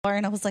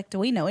And I was like, do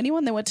we know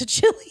anyone that went to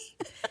Chile?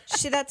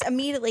 That's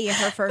immediately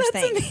her first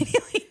thing.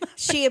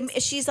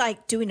 She's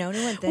like, do we know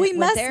anyone that We went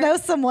must there? know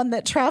someone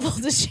that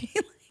traveled to Chile.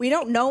 We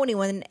don't know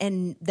anyone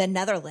in the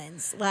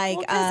Netherlands. Like,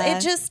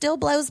 It just still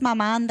blows my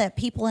mind that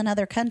people in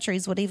other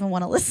countries would even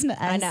want to listen to us.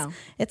 I know.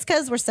 It's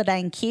because we're so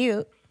dang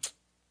cute.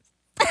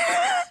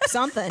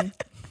 something.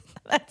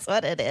 That's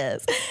what it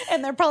is.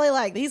 And they're probably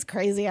like, these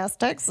crazy ass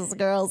Texas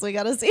girls, we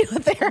got to see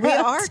what they're We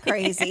up are to.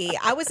 crazy.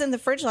 I was in the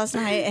fridge last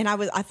night and I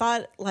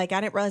thought like,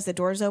 I didn't realize the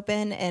doors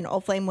open and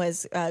Old Flame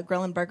was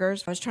grilling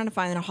burgers. I was trying to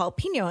find a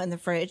jalapeno in the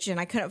fridge and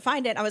I couldn't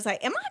find it. I was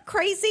like, am I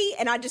crazy?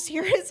 And I just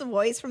hear his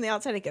voice from the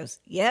outside. He goes,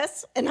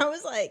 yes. And I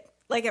was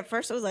like at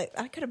first I was like,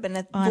 I could have been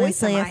a voice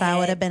Honestly, in my if I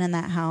would head. have been in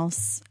that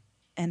house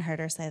and heard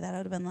her say that, I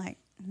would have been like,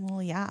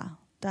 well, yeah,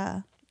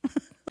 duh.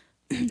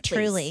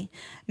 Truly.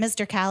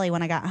 Mr. Callie,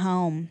 when I got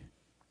home,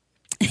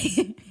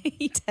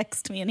 he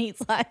texted me and he's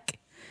like,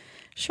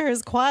 sure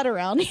is quiet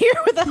around here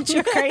without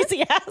your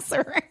crazy ass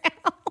around.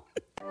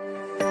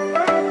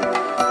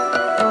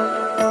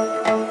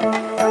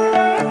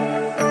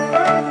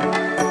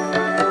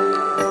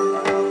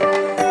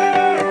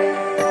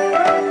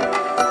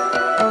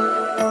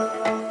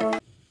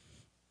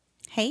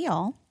 Hey,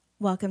 y'all.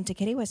 Welcome to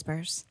Kitty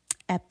Whispers.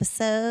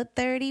 Episode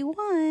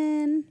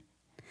 31.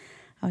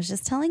 I was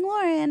just telling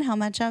Lauren how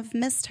much I've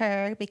missed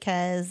her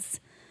because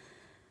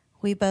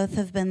we both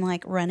have been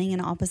like running in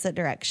opposite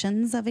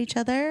directions of each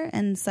other.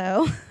 And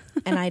so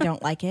And I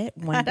don't like it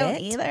one I bit.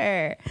 don't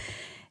either.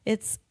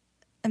 It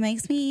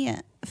makes me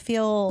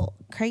feel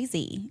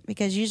crazy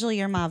because usually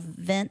you're my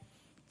vent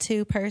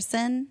to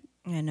person.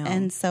 I know.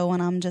 And so when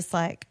I'm just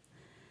like,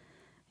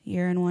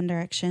 you're in one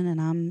direction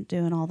and I'm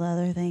doing all the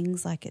other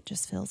things, like it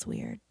just feels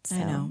weird. So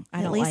I know. I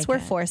at don't least like we're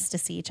it. forced to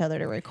see each other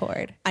to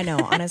record. I know.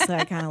 Honestly,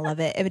 I kind of love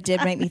it. It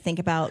did make me think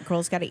about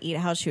Girls Gotta Eat,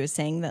 how she was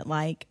saying that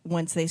like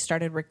once they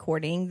started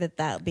recording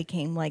that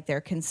became like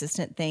their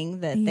consistent thing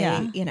that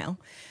they, you know,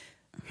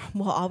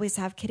 will always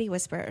have Kitty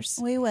Whispers.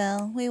 We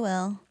will.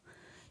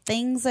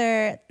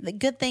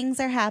 Good things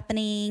are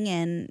happening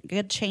and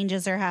good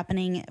changes are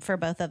happening for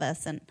both of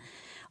us. And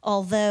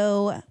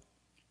although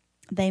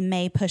they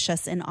may push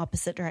us in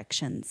opposite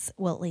directions,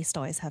 we'll at least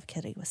always have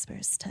Kitty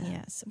Whispers to.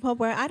 Yes. Well,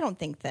 I don't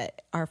think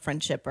that our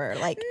friendship are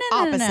like No,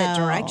 opposite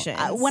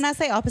directions. When I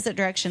say opposite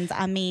directions,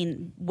 I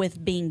mean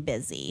with being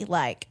busy.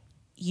 Like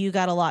you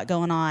got a lot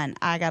going on,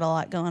 I got a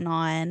lot going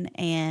on,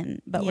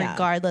 but Yeah.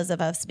 regardless of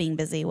us being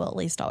busy, we'll at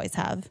least always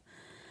have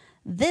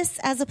this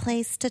as a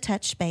place to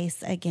touch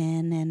base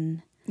again.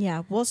 And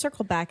yeah, we'll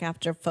circle back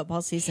after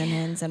football season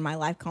ends and my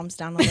life calms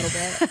down a little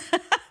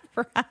bit.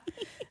 right.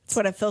 That's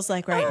what it feels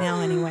like right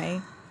now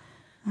anyway.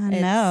 I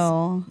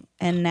know.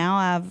 And now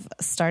I've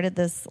started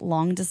this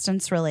long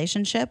distance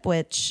relationship,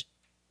 which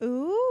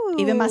Ooh.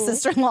 even my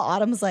sister-in-law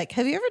Autumn's like,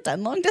 have you ever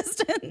done long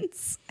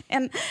distance?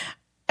 And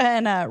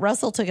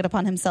Russell took it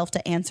upon himself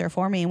to answer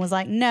for me and was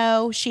like,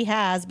 no, she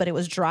has, but it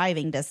was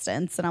driving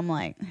distance. And I'm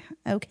like,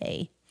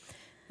 okay.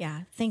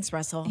 Yeah. Thanks,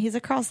 Russell. He's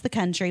across the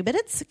country, but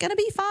it's going to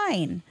be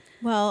fine.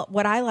 Well,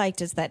 what I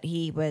liked is that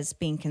he was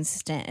being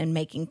consistent and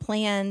making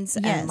plans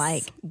Yes. and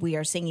like we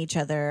are seeing each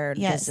other.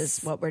 Yes. This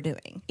is what we're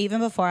doing. Even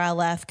before I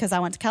left, because I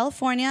went to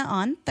California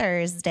on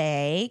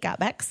Thursday, got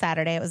back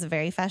Saturday. It was a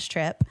very fast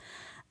trip.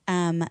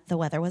 The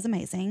weather was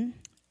amazing.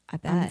 I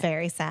bet. I'm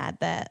very sad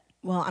that.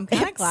 Well, I'm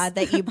kind of glad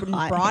that you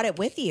brought it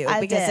with you. I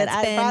because did. It's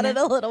I brought it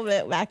a little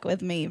bit back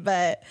with me,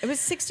 but It was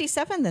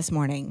 67 this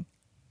morning.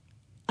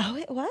 oh,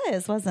 it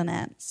was, wasn't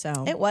it? So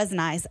It was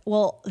nice.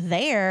 Well,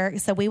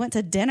 so we went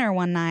to dinner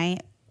one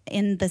night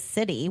in the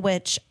city,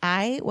 which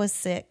I was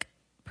sick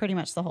pretty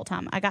much the whole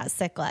time. I got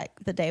sick like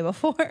the day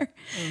before.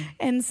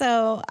 And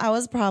so I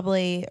was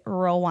probably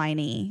real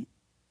whiny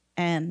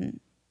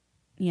and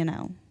you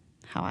know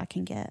how I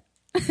can get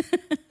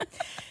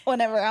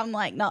whenever I'm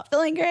like not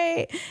feeling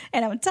great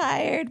and I'm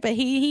tired, but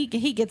he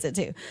gets it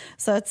too.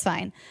 So it's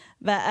fine.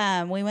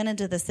 But we went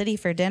into the city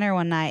for dinner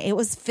one night. It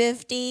was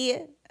 50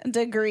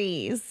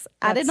 degrees.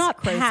 I did That's not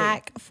crazy.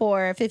 pack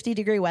for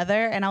 50-degree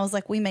weather, and I was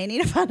like, we may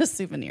need to find a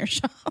souvenir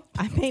shop.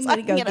 I may so need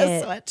to go can get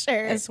a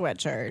sweatshirt. a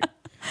sweatshirt.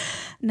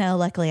 No,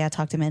 luckily I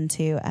talked him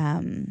into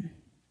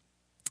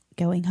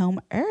going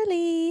home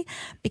early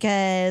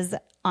because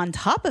on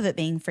top of it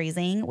being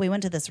freezing, we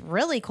went to this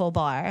really cool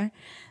bar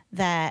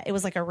that it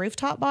was like a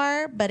rooftop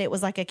bar, but it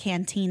was like a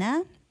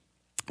cantina.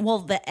 Well,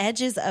 the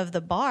edges of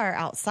the bar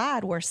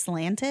outside were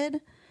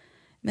slanted.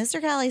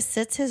 Mr. Callie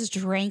sits his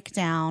drink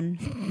down,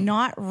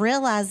 not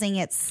realizing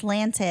it's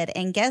slanted,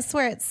 and guess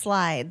where it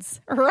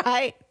slides?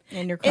 Right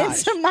In your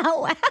crotch. into my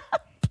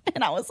lap.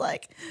 And I was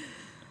like,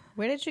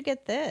 Where did you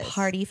get this?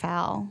 party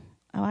foul.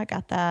 Oh, I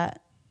got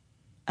that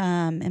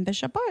in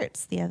Bishop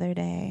Arts the other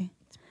day.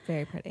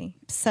 Very pretty.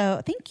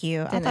 So thank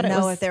you. Didn't I thought it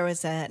know was. if there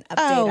was an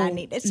update I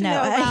needed to know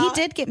no, about.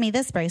 he did get me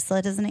this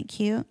bracelet. Isn't it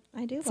cute?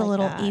 I do It's like a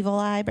little that. evil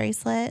eye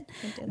bracelet.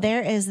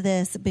 There is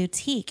this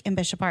boutique in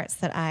Bishop Arts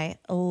that I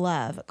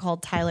love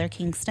called Tyler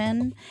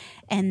Kingston,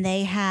 and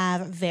they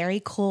have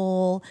very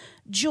cool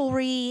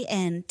jewelry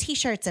and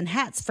T-shirts and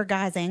hats for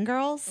guys and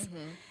girls.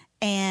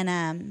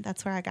 And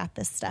that's where I got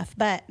this stuff.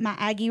 But my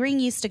Aggie ring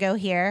used to go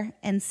here.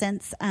 And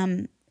since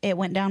it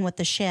went down with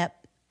the ship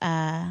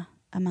a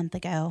month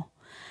ago,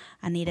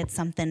 I needed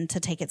something to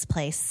take its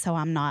place so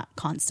I'm not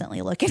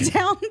constantly looking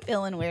down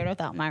feeling weird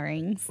without my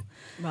rings.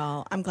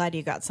 Well, I'm glad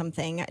you got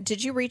something.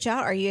 Did you reach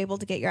out? Are you able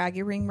to get your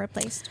Aggie ring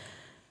replaced?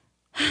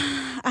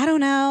 I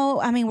don't know.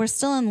 I mean, we're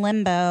still in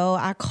limbo.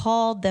 I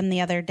called them the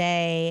other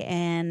day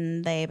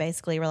and they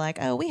basically were like,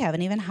 oh, we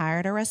haven't even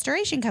hired a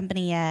restoration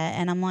company yet.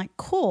 And I'm like,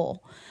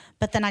 cool.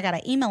 But then I got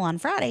an email on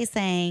Friday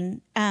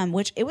saying,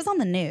 which it was on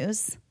the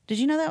news. Did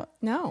you know that?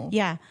 No.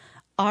 Yeah.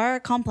 Our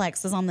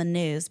complex was on the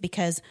news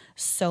because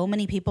so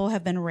many people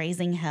have been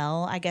raising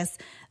hell. I guess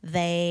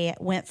they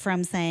went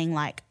from saying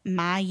like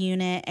my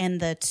unit and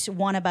the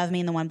one above me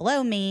and the one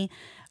below me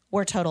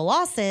were total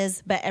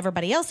losses, but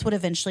everybody else would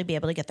eventually be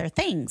able to get their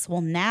things.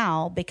 Well,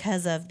 now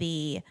because of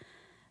the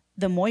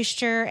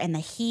moisture and the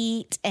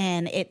heat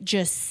and it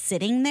just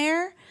sitting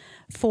there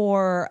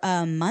for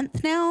a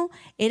month now,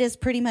 it has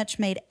pretty much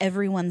made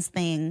everyone's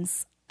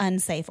things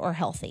unsafe or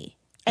healthy.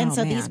 And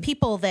so these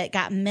people that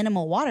got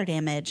minimal water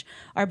damage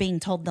are being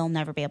told they'll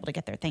never be able to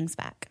get their things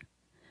back,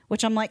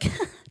 which I'm like,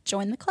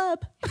 join the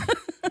club.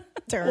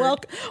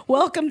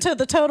 Welcome to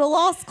the total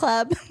loss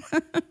club.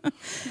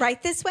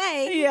 Right this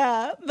way.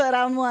 Yeah. But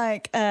I'm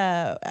like,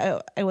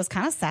 it was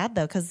kind of sad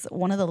though, because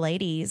one of the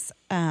ladies,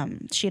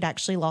 she had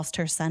actually lost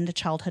her son to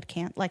childhood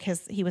cancer. Like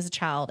he was a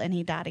child and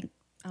he died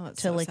to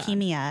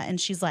leukemia. Sad. And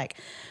she's like,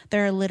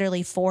 there are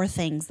literally 4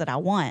 things that I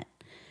want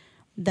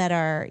that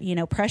are,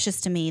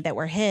 precious to me that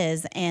were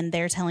his, and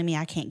they're telling me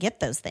I can't get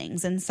those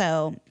things. And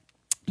so,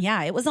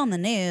 yeah, it was on the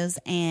news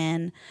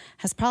and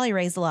has probably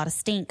raised a lot of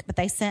stink, but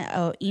they sent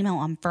an email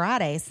on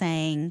Friday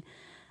saying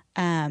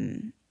that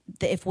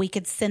if we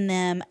could send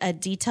them a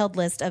detailed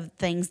list of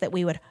things that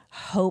we would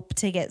hope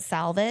to get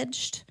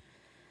salvaged,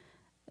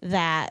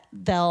 that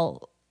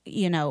they'll,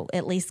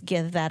 at least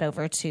give that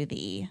over to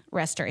the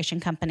restoration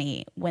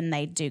company when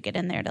they do get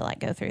in there to like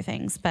go through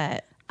things.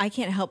 But I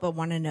can't help but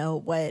want to know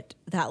what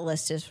that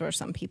list is for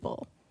some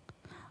people.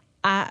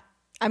 I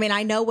mean,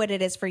 I know what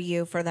it is for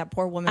you, for that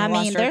poor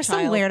woman. There's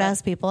some weird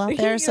ass people out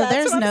there, so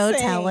there's no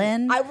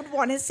telling. I would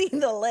want to see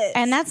the list.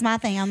 And that's my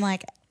thing. I'm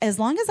like, as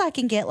long as I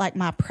can get like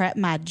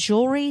my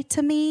jewelry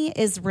to me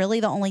is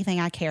really the only thing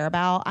I care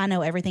about. I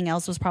know everything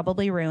else was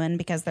probably ruined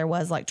because there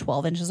was like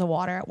 12 inches of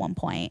water at one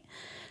point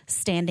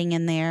standing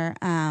in there.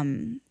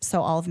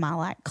 So all of my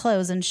like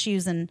clothes and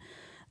shoes and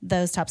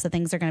those types of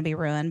things are going to be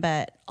ruined,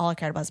 but all I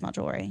cared about is my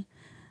jewelry.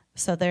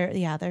 So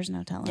there's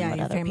no telling what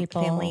other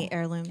people. Family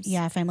heirlooms.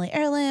 Yeah, family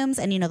heirlooms.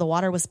 And, the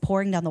water was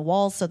pouring down the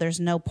walls, so there's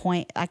no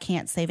point. I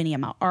can't save any of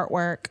my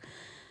artwork.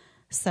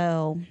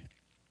 So,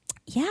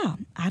 yeah,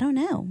 I don't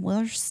know.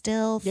 We're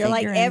still You're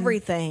like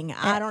everything.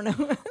 I don't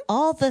know.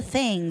 all the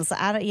things.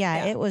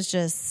 It was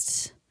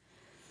just,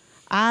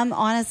 I'm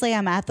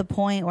at the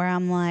point where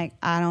I'm like,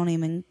 I don't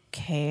even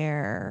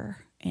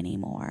care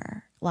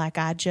anymore. Like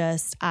I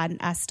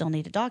still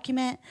need a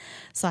document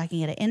so I can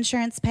get an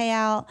insurance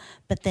payout.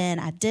 But then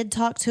I did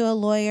talk to a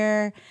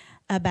lawyer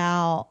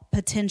about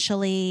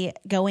potentially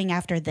going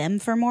after them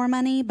for more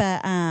money.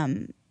 But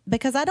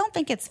because I don't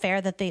think it's fair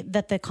that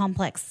the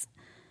complex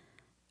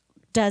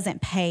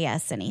doesn't pay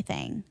us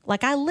anything.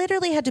 Like I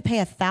literally had to pay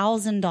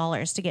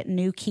 $1,000 to get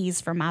new keys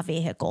for my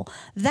vehicle.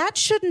 That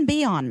shouldn't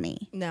be on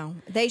me. No,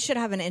 they should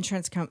have an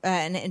insurance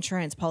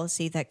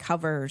policy that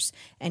covers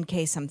in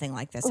case something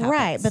like this happens.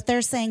 Right, but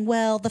they're saying,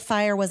 well, the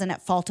fire wasn't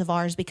at fault of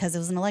ours because it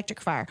was an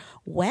electric fire.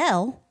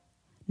 Well,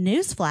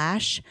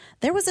 newsflash,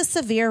 there was a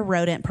severe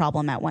rodent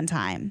problem at one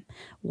time.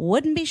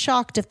 Wouldn't be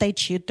shocked if they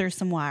chewed through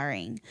some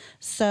wiring.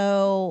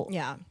 So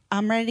yeah,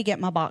 I'm ready to get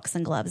my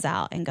boxing gloves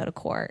out and go to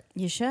court.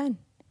 You should.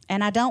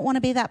 And I don't want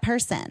to be that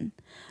person,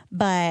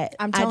 but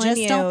I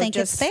just don't think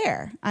it's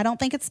fair. I don't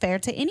think it's fair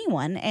to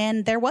anyone.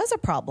 And there was a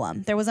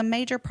problem. There was a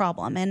major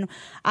problem. And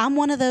I'm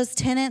one of those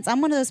tenants. I'm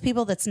one of those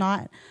people that's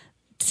not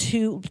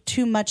too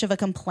much of a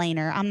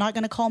complainer. I'm not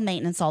going to call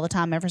maintenance all the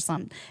time every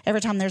time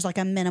there's like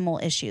a minimal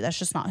issue. That's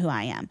just not who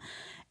I am.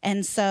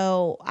 And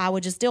so I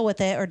would just deal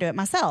with it or do it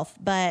myself.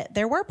 But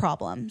there were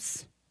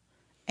problems.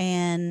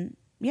 And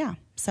yeah,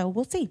 so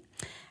we'll see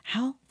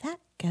how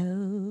that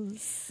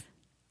goes.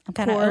 I'm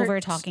kind of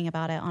over talking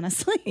about it,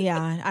 honestly.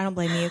 Yeah, I don't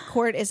blame you.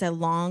 Court is a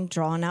long,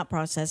 drawn-out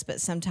process,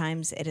 but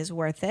sometimes it is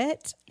worth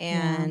it,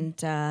 and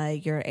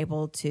you're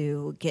able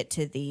to get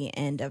to the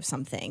end of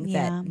something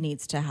that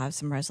needs to have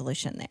some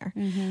resolution there.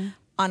 Mm-hmm.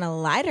 On a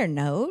lighter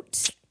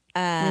note,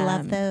 we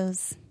love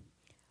those.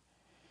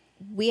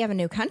 We have a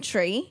new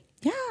country.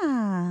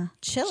 Yeah.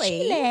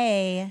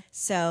 Chile.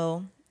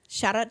 So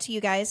shout out to you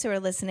guys who are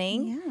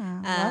listening. Yeah,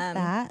 love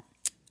that.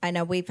 I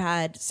know we've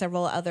had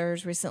several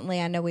others recently.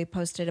 I know we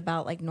posted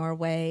about like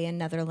Norway and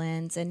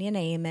Netherlands and you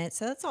name it.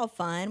 So that's all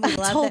fun. We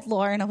I told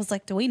Lauren, I was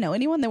like, do we know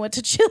anyone that went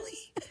to Chile?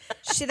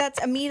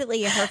 That's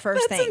immediately her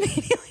first thing.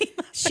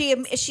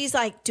 She's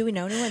like, do we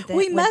know anyone that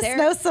we must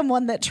know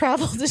someone that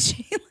traveled to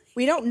Chile.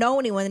 We don't know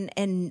anyone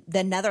in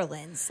the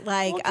Netherlands.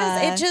 Like,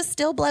 it just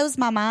still blows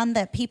my mind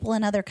that people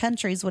in other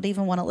countries would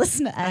even want to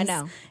listen to us. I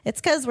know. It's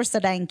because we're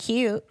so dang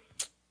cute.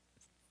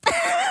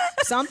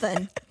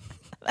 Something.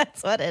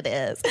 That's what it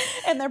is.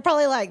 And they're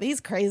probably like,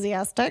 these crazy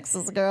ass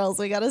Texas girls,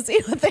 we got to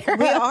see what they're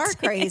We up are to.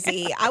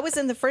 crazy. I was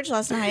in the fridge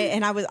last night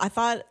and I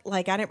thought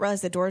like I didn't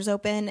realize the doors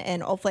open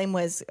and Old Flame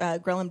was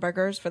grilling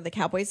burgers for the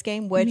Cowboys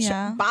game, which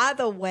Yeah. by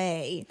the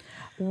way,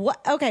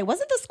 What? Okay,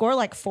 wasn't the score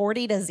like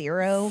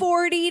 40-0?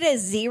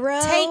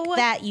 40-0. Take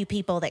that, you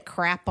people that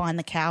crap on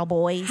the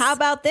Cowboys. How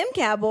about them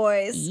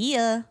Cowboys?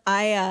 Yeah.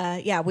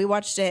 We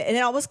watched it and it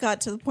almost got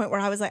to the point where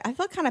I was like, I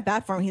felt kind of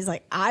bad for him. He's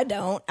like, I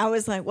don't. I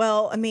was like,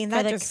 well, I mean,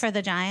 that For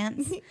the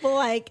Giants? well,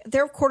 like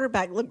their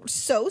quarterback looked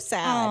so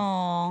sad.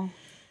 Oh.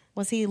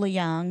 Was he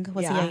young?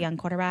 Was he Yeah. a young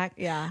quarterback?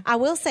 Yeah. I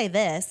will say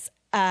this.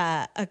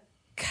 A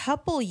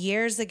couple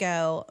years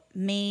ago,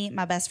 me,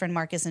 my best friend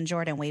Marcus, and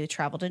Jordan, we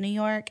traveled to New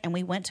York and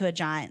we went to a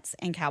Giants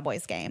and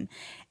Cowboys game.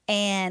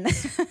 And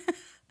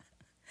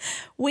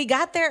we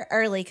got there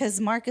early because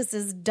Marcus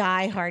is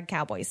diehard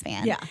Cowboys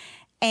fan. Yeah.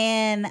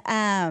 And,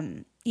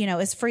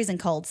 it's freezing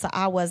cold, so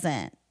I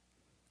wasn't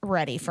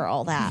ready for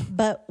all that.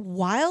 But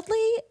wildly,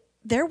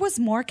 there was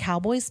more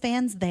Cowboys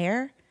fans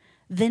there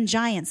than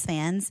Giants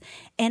fans,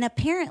 and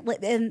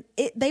apparently,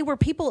 they were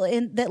people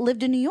that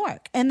lived in New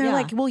York, and they're Yeah.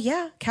 like, "Well,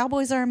 yeah,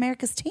 Cowboys are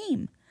America's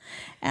team,"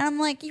 and I'm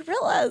like, "You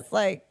realize,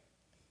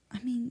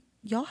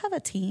 y'all have a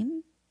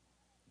team."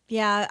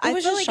 Yeah, I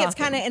was feel just like it's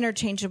shocking. kind of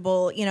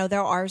interchangeable. You know,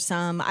 there are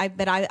some,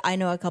 but I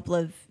know a couple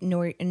of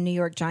New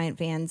York Giant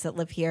fans that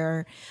live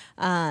here,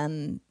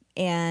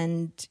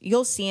 and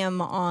you'll see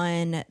them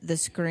on the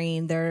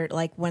screen. They're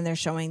like when they're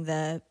showing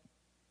the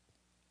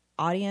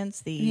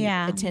audience, the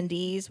Yeah.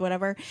 attendees,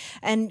 whatever,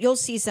 and you'll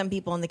see some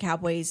people in the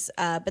Cowboys.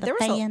 But there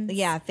was fans.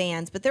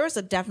 fans. But there was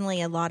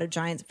definitely a lot of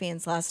Giants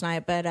fans last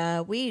night.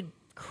 But we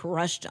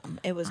crushed them.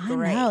 It was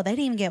great. I know they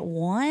didn't even get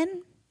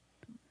one.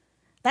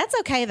 That's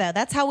okay though.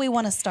 That's how we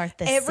want to start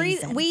this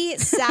season. We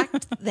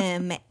sacked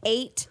them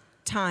 8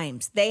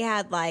 times. They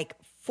had like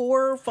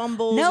 4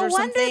 fumbles no or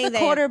wonder something. the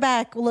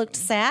quarterback looked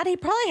sad. He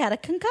probably had a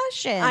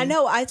concussion. I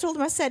know. I told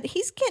him, I said,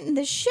 he's getting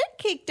the shit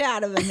kicked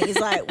out of him. He's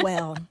like,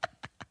 well,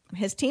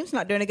 his team's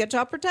not doing a good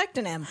job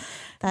protecting him.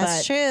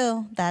 That's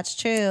true. That's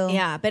true.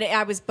 Yeah, but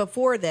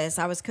before this,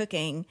 I was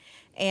cooking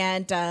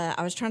and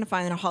I was trying to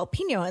find a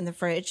jalapeno in the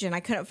fridge and I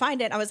couldn't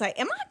find it. I was like,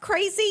 am I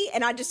crazy?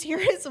 And I just hear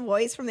his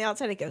voice from the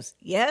outside. He goes,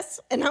 yes.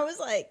 And I was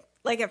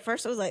like at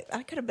first I was like,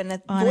 I could have been a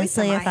voice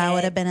Honestly, in my if I would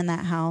head. have been in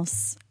that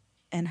house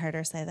and heard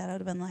her say that, I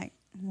would have been like,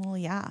 well,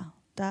 yeah,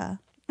 duh.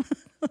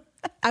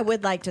 I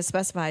would like to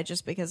specify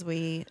just because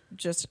we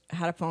just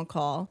had a phone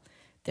call.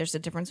 There's a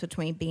difference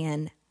between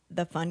being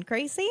the fun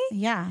crazy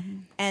Yeah.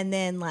 and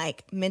then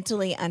like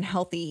mentally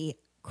unhealthy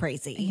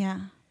crazy. Yeah.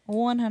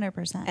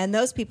 100%. And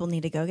those people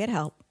need to go get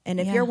help. And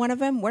if Yeah. you're one of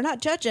them, we're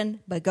not judging,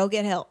 but go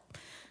get help.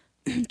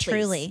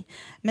 Truly.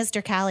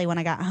 Mr. Callie, when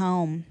I got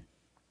home,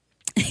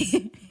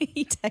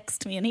 he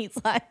texted me and he's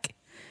like,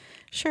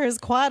 sure is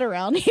quiet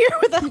around here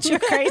without your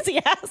crazy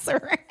ass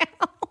around.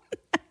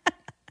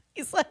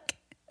 He's like,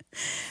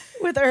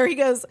 with her, he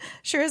goes,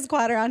 sure is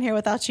quiet around here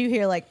without you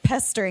here, like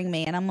pestering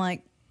me. And I'm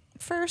like,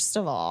 first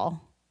of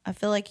all, I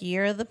feel like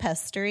you're the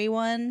pestery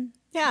one.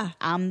 Yeah,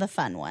 I'm the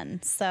fun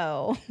one.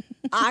 So,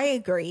 I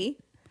agree.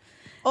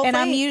 and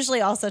I'm usually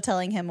also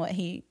telling him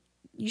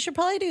you should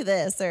probably do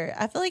this, or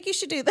I feel like you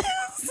should do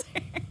this.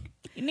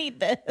 You need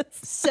this.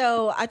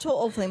 So I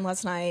told Old Flame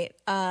last night,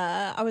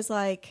 I was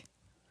like,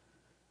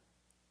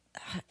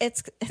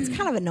 it's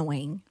kind of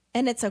annoying.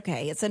 And it's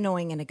okay. It's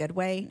annoying in a good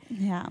way.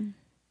 Yeah.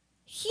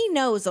 He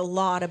knows a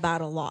lot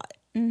about a lot.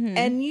 Mm-hmm.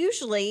 And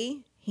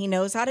usually he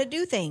knows how to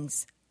do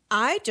things.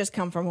 I just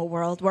come from a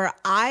world where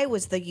I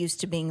was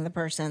used to being the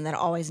person that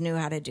always knew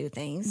how to do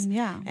things.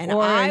 Yeah. And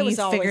Or I you was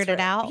always figured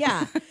it out.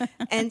 Yeah.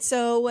 And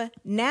so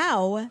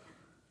now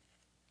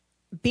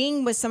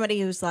being with somebody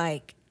who's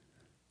like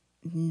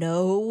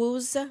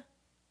knows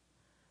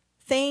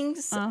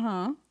things.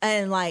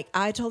 And like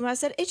I told him, I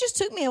said, it just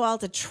took me a while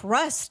to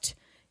trust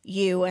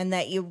you and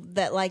that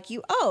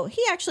oh,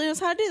 he actually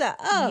knows how to do that.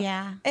 Oh,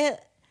 Yeah.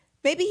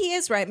 Maybe he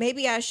is right.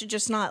 Maybe I should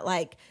just not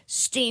like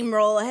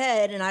steamroll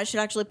ahead and I should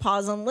actually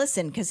pause and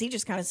listen because he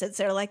just kind of sits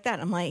there like that.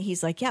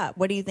 He's like, yeah,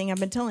 what do you think I've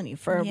been telling you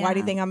for? Why do you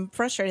Yeah. think I'm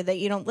frustrated that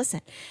you don't listen?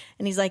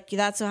 And he's like,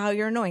 that's how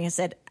you're annoying. I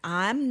said,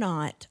 I'm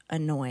not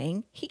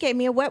annoying. He gave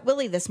me a wet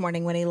willy this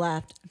morning when he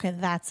left. Okay,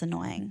 that's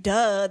annoying.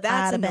 Duh, that's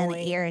I'd have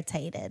annoying. been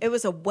irritated. It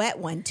was a wet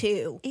one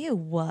too.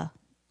 Ew.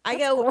 I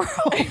go,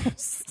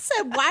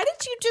 said, why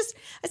did you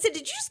I said, did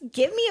you just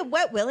give me a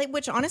wet willy?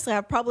 Which honestly,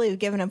 I probably have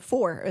given him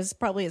 4. It was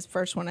probably his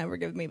first one ever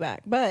given me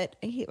back. But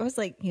he was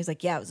like,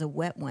 yeah, it was a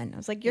wet one. I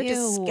was like, you're Ew.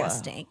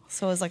 disgusting.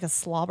 So it was like a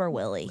slobber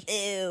willy.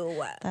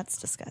 Ew. That's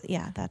disgusting.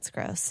 Yeah, that's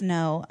gross.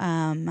 No,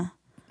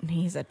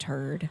 He's a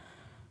turd.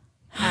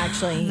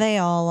 Actually, they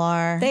all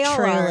are. they all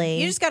truly. are.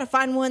 You just got to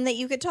find one that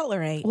you could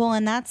tolerate. Well,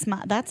 and that's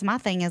my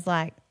thing is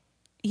like,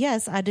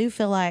 yes, I do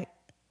feel like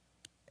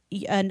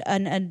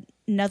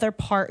another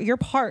your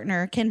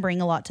partner can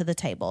bring a lot to the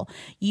table.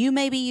 You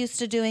may be used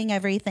to doing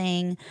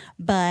everything,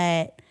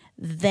 but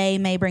they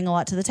may bring a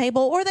lot to the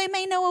table, or they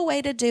may know a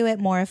way to do it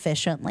more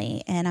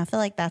efficiently. And I feel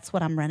like that's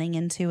what I'm running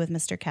into with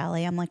Mr.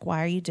 Callie. I'm like,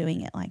 why are you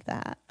doing it like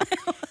that?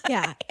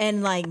 Yeah.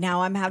 And like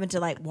now I'm having to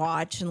like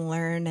watch and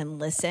learn and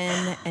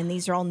listen. And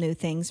these are all new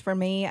things for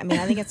me. I mean,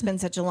 I think it's been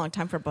such a long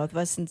time for both of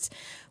us since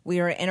we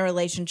were in a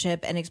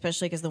relationship. And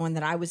especially because the one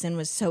that I was in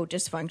was so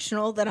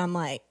dysfunctional that I'm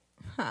like,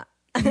 huh.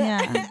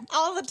 Yeah.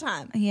 All the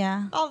time.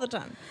 Yeah. All the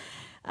time.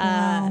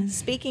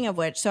 Speaking of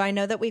which, so I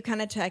know that we've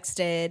kind of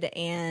texted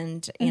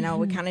and, you know,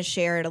 we kind of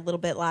shared a little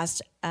bit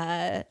last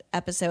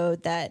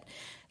episode that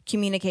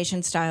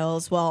communication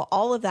styles, well,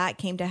 all of that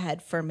came to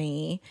head for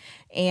me.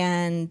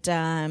 And,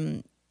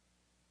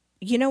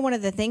 you know, one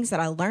of the things that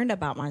I learned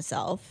about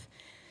myself,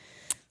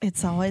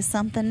 It's always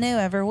something new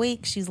every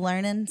week. She's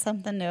learning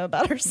something new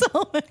about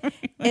herself.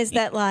 is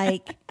that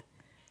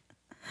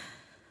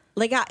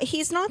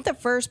he's not the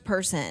first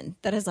person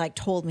that has like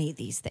told me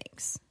these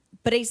things,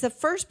 but he's the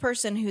first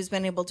person who's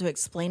been able to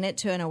explain it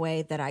to in a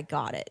way that I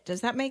got it.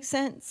 Does that make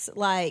sense?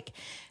 Like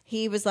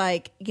he was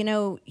like, you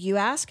know, you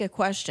ask a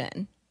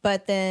question,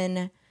 but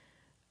then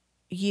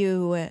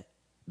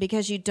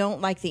because you don't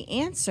like the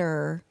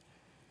answer,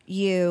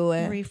 you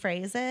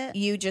rephrase it.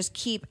 You just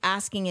keep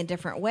asking in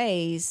different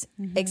ways,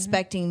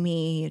 expecting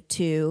me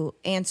to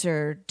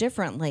answer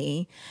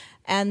differently.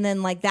 And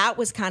then like that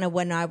was kind of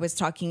when I was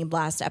talking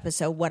last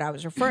episode, what I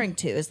was referring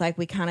to is like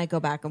we kind of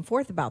go back and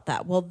forth about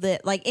that. Well,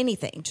 like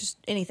anything, just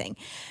anything.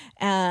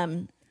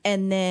 And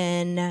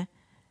then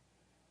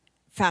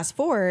fast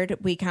forward,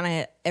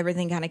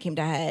 everything kind of came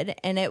to head.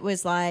 And it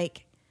was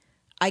like,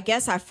 I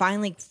guess I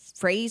finally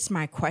phrased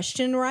my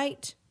question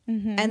right.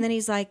 And then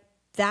he's like,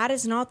 that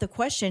is not the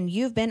question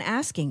you've been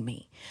asking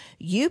me.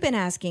 You've been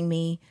asking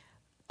me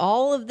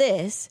all of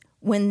this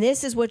when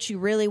this is what you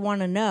really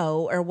want to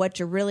know or what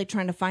you're really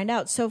trying to find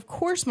out. So of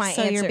course my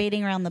answer. So you're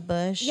beating around the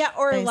bush. Yeah.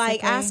 Or basically.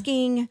 like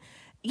asking.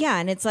 Yeah.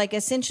 And it's like,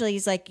 essentially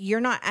he's like, you're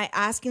not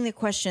asking the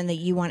question that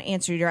you want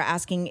answered. You're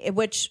asking,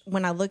 which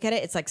when I look at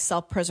it, it's like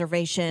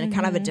self-preservation,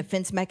 kind of a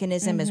defense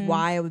mechanism is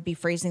why I would be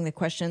phrasing the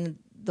question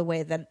the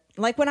way that,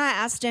 like when I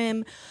asked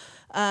him,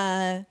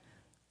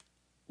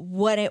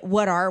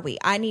 what are we?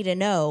 I need to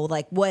know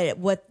like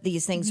what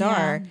these things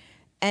are.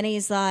 And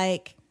he's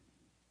like,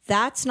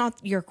 that's not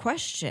your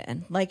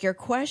question. Like your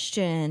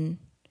question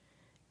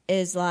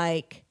is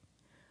like,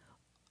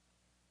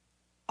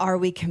 are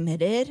we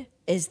committed?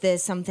 Is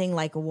this something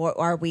like, what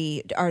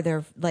are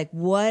there like,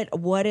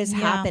 what is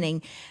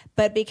happening?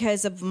 But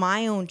because of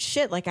my own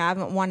shit, like I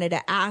haven't wanted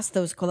to ask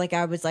those, like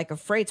I was like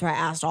afraid. So I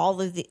asked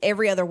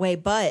every other way,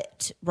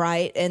 but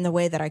right. In the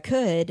way that I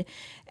could.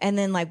 And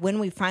then like when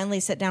we finally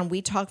sat down,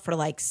 we talked for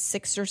like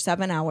 6 or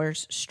 7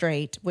 hours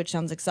straight, which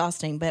sounds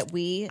exhausting, but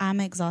I'm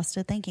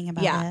exhausted thinking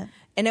about it.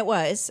 And it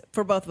was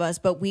for both of us,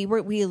 but we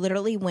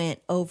literally went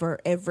over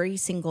every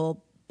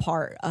single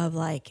part of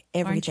like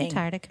everything. Aren't you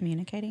tired of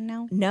communicating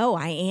now? No,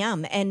 I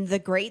am. And the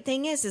great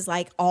thing is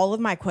like all of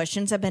my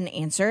questions have been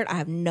answered. I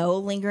have no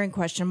lingering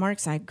question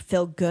marks. I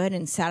feel good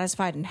and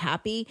satisfied and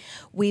happy.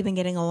 We've been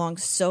getting along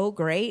so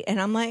great.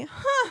 And I'm like,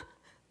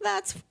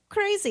 that's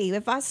crazy.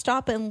 If I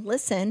stop and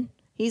listen,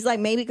 he's like,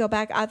 maybe go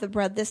back. I've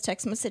read this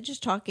text message is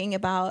talking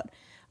about,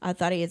 I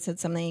thought he had said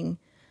something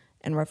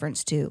in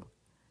reference to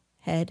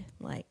head,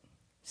 like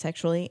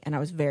sexually. And I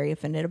was very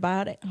offended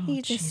about it. Oh,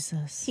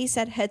 Jesus. He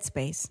said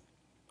headspace.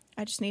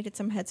 I just needed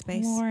some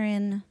headspace.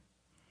 Lauren.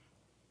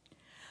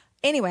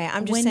 Anyway,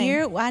 I'm just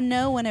saying. I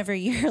know whenever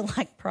you're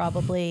like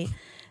probably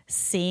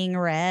seeing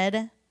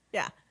red.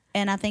 Yeah.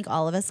 And I think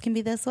all of us can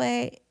be this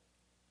way.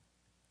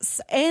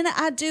 And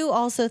I do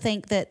also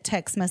think that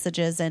text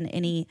messages and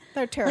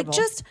they're terrible.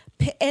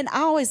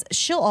 Like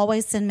she'll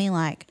always send me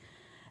like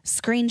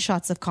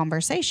screenshots of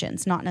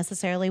conversations, not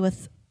necessarily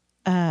with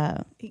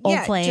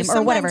Old Flame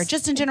or whatever,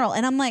 just in general.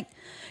 And I'm like,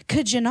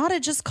 could you not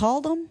have just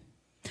called them?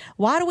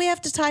 Why do we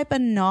have to type a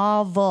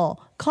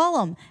novel? Call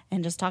them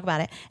and just talk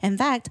about it. In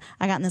fact,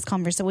 we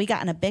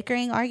got in a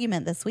bickering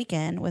argument this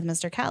weekend with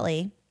Mr.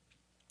 Kelly,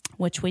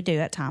 which we do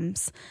at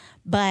times,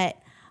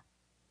 but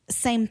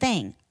same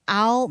thing.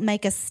 I'll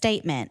make a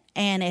statement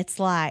and it's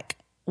like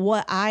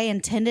what I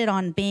intended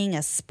on being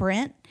a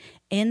sprint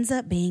ends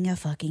up being a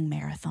fucking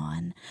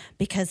marathon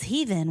because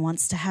he then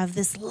wants to have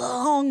this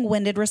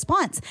long-winded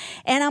response.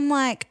 And I'm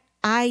like,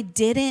 I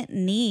didn't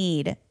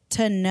need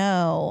to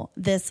know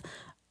this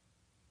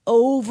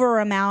over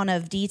amount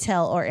of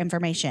detail or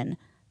information.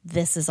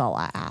 This is all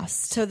I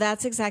asked. So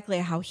that's exactly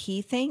how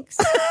he thinks.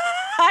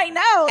 I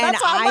know.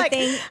 That's why I'm like,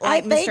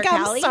 I think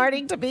I'm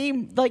starting to be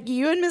like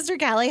you and Mr.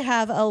 Callie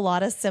have a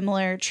lot of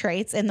similar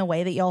traits in the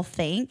way that y'all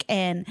think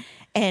and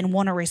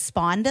want to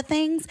respond to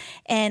things.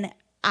 And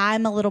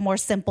I'm a little more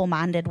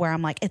simple-minded where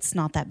I'm like, it's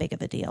not that big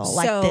of a deal.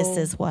 Like, this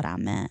is what I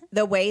meant.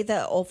 The way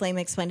that Old Flame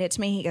explained it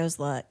to me, he goes,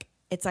 look,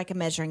 it's like a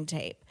measuring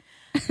tape.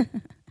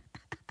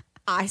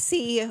 I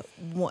see,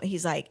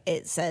 he's like,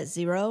 it says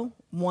 0,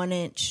 1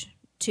 inch,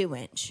 2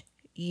 inch.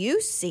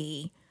 You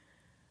see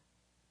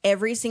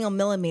every single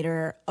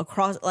millimeter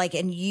across, like,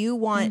 and you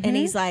want, and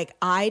he's like,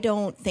 I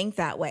don't think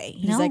that way.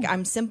 He's No. like,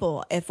 I'm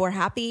simple. If we're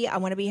happy, I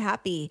want to be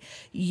happy.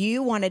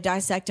 You want to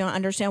dissect and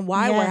understand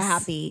why we're Yes.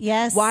 happy.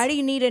 Yes. Why do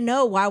you need to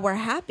know why we're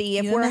happy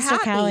if You we're and Mr.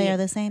 happy? Cowley are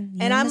the same. You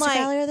and I'm Mr. like,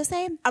 Cowley are the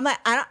same. I'm like,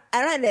 I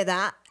don't do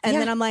that. And Yeah.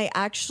 then I'm like,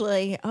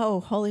 actually, oh,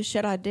 holy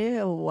shit, I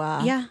do.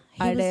 Yeah,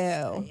 I he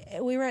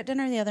do. We were at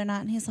dinner the other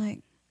night, and he's like,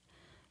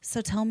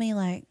 "So tell me,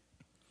 like,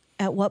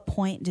 at what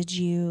point did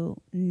you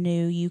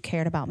knew you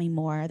cared about me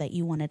more, that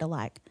you wanted to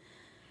like,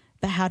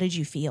 but how did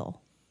you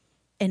feel,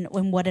 and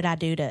what did I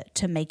do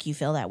to make you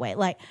feel that way?"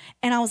 Like,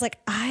 and I was like,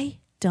 I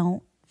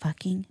don't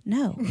fucking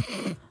know.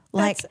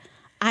 Like,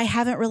 I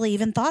haven't really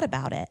even thought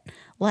about it.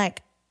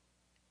 Like,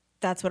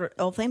 That's what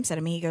Old Flame said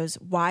to me. He goes,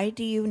 why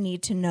do you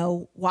need to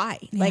know why?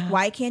 Like,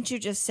 why can't you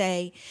just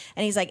say,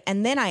 and he's like,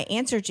 and then I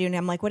answered you, and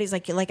I'm like, what? He's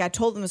like, I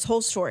told him this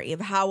whole story of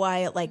how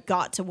I like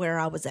got to where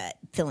I was at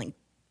feeling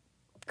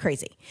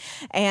crazy.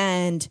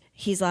 And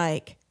he's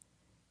like,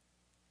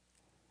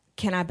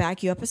 can I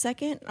back you up a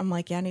second? I'm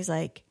like, yeah. And he's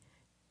like,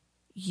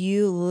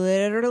 you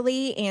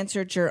literally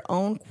answered your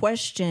own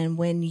question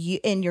when you,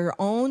 in your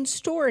own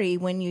story,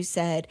 when you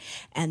said,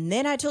 and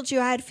then I told you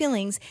I had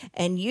feelings,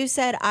 and you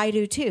said, I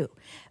do too.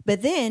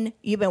 But then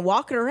you've been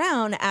walking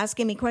around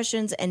asking me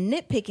questions and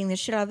nitpicking the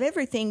shit out of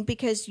everything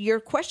because you're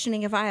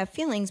questioning if I have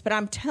feelings, but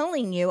I'm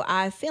telling you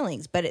I have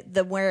feelings. But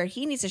where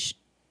he needs to,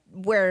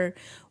 where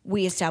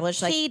we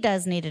establish, like, he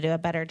does need to do a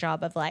better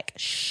job of like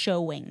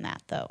showing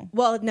that, though.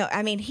 well, no,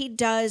 I mean, he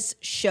does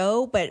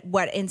show, but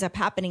what ends up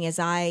happening is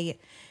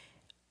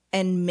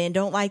and men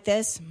don't like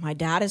this. My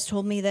dad has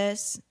told me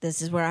this.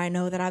 This is where I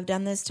know that I've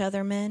done this to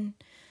other men.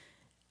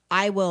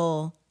 I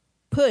will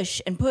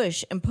push and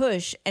push and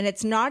push. And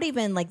it's not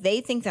even like they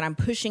think that I'm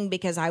pushing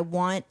because I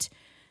want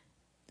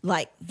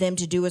like them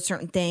to do a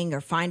certain thing or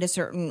find a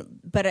certain,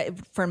 but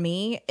for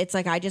me, it's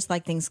like, I just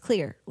like things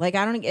clear. Like,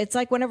 it's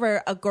like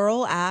whenever a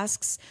girl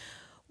asks,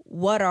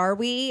 what are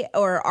we,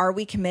 or are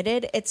we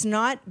committed? It's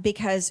not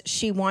because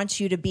she wants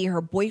you to be her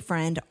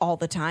boyfriend all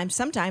the time.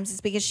 Sometimes it's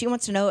because she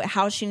wants to know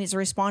how she needs to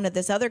respond to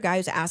this other guy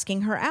who's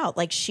asking her out.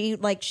 Like she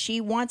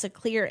wants a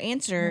clear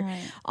answer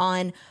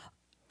on,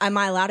 am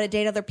I allowed to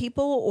date other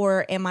people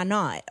or am I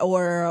not?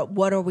 Or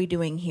what are we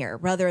doing here?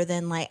 Rather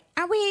than like,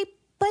 are we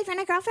boyfriend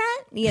and girlfriend?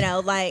 You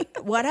know, like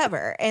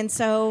whatever. And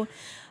so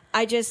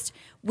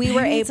we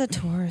were It's able. a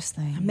Taurus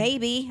thing.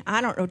 Maybe,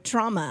 I don't know,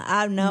 trauma.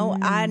 I don't know.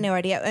 I had no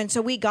idea. And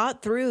so we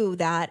got through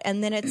that,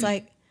 and then it's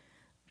like,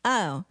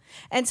 oh.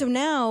 And so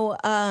now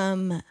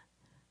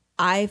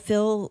I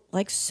feel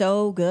like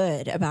so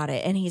good about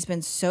it. And he's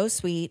been so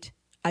sweet.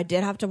 I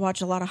did have to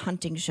watch a lot of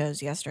hunting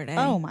shows yesterday.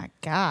 Oh my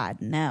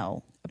God,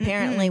 no.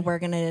 Apparently I'm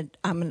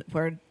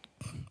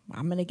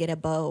gonna get a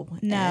bow.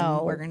 No.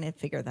 And we're gonna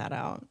figure that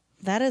out.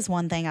 That is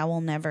one thing I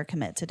will never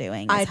commit to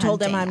doing. I is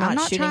told him hunting. I'm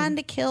not shooting- trying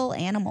to kill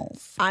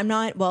animals. I'm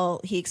not,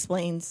 well, he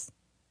explains,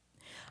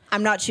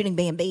 I'm not shooting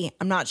Bambi.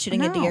 I'm not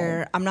shooting a No.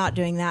 deer. I'm not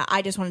doing that.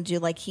 I just want to do,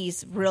 like,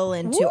 he's real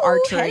into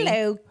archery.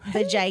 Hello,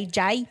 the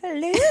JJ.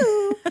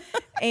 Hello.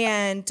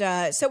 And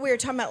so we were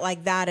talking about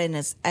like that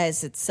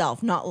as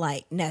itself, not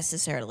like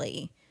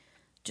necessarily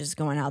just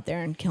going out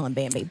there and killing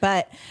Bambi.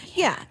 But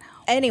yeah.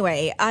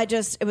 Anyway,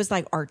 it was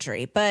like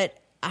archery. But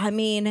I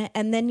mean,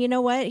 and then you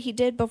know what he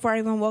did before I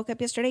even woke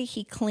up yesterday?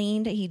 He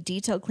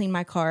detail cleaned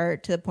my car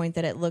to the point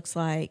that it looks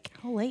like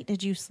How late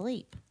did you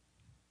sleep?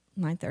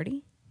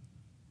 9:30.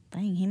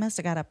 Dang, he must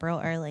have got up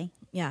real early.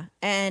 Yeah.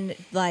 And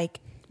like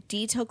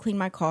detail cleaned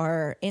my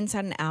car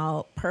inside and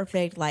out.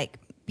 Perfect. Like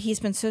he's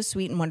been so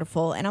sweet and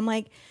wonderful. And I'm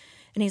like,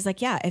 and he's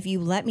like, yeah, if you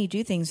let me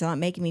do things without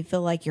making me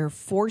feel like you're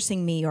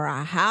forcing me or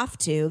I have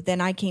to, then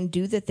I can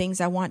do the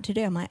things I want to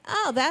do. I'm like,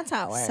 oh, that's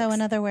how it works. So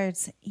in other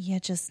words, you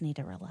just need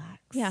to relax.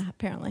 yeah,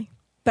 apparently.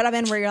 But I've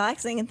been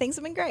relaxing and things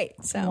have been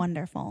great. So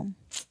Wonderful.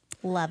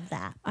 Love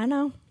that. I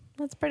know.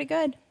 That's pretty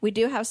good. We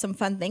do have some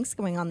fun things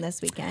going on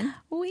this weekend.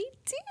 We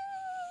do.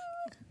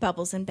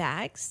 Bubbles and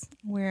bags.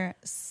 We're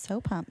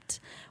so pumped.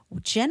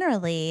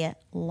 Generally,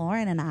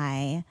 Lauren and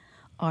I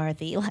are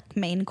the like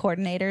main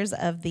coordinators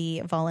of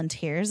the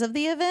volunteers of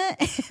the event.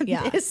 And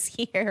Yeah. this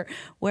year,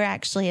 we're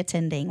actually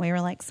attending. We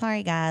were like,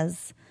 sorry,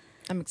 guys,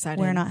 I'm excited.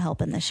 we're not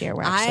helping this year.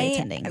 We're actually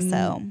attending. am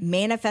So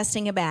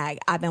manifesting a bag.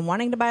 I've been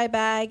wanting to buy a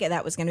bag.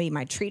 That was going to be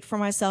my treat for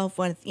myself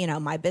with,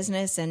 my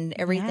business and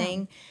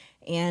everything.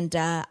 And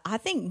I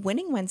think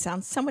winning one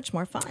sounds so much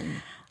more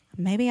fun.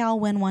 maybe I'll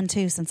win one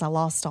too, since I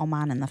lost all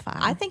mine in the fire.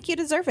 I think you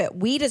deserve it.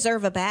 We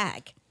deserve a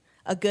bag,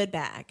 a good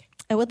bag.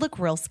 It would look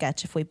real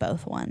sketch if we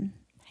both won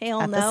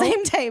Hell at no. the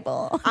same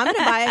table. I'm going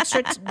to buy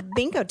extra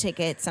bingo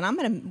tickets,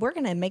 and we're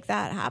going to make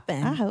that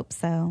happen. I hope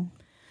so.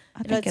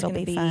 I think it'll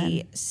gonna be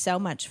fun. so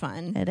much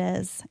fun. It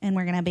is. And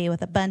we're going to be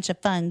with a bunch of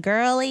fun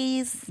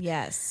girlies.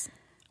 Yes,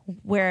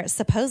 We're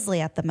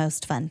supposedly at the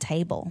most fun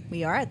table.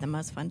 we are at the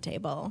most fun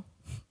table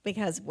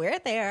because we're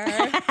there.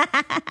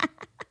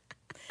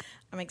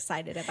 I'm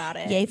excited about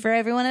it. Yay for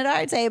everyone at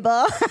our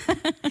table.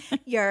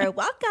 You're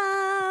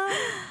welcome.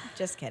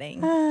 Just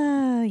kidding.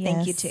 Yes.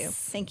 Thank you too.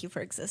 Thank you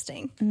for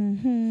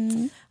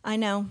existing. I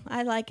know.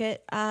 I like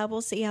it.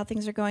 We'll see how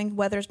things are going.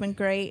 Weather's been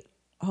great.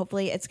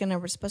 Hopefully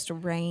we're supposed to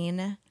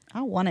rain.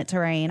 I want it to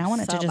rain. I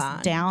want it to So just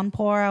bad.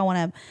 downpour. I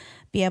want to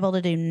be able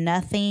to do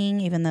nothing,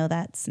 even though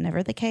that's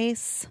never the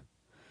case.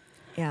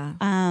 Yeah.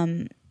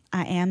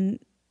 I am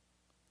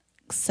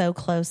so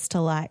close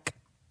to like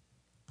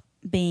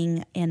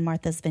being in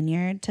Martha's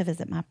Vineyard to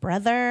visit my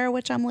brother,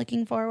 which I'm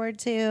looking forward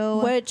to.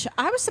 Which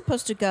I was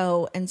supposed to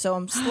go, and so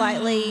I'm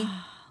slightly.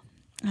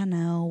 I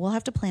know. We'll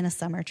have to plan a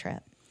summer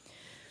trip.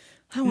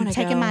 I want I'm to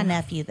go. taking my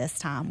nephew this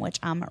time, which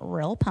I'm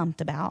real pumped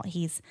about.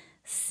 He's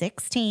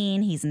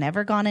 16. He's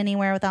never gone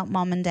anywhere without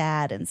mom and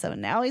dad. And so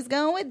now he's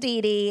going with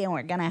Dee Dee, and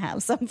we're going to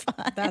have some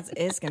fun. That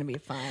is going to be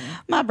fun.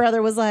 My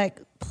brother was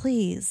like,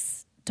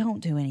 please don't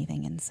do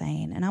anything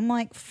insane. And I'm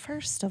like,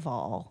 first of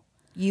all,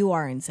 You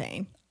are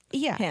insane.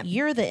 yeah, Him.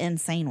 you're the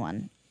insane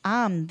one.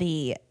 I'm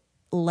the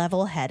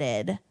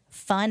level-headed,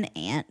 fun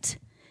aunt.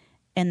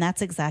 And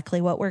that's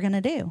exactly what we're going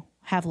to do.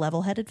 Have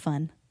level-headed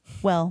fun.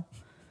 Well,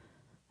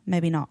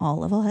 maybe not all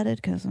level-headed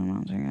because I'm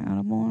not taking out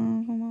a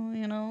boy,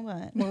 you know,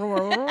 but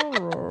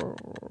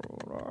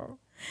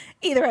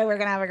either way, we're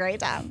going to have a great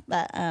time.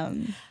 But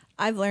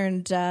I've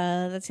learned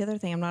that's the other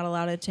thing I'm not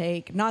allowed to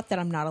take. Not that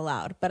I'm not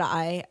allowed, but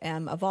I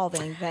am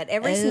evolving. That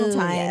every single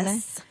time,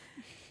 yes.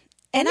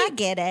 And I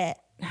get it.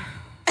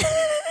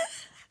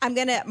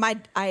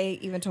 I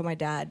even told my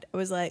dad, I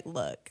was like,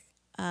 look,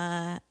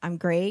 I'm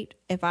great.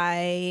 If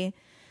I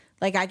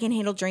can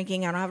handle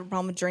drinking. I don't have a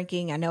problem with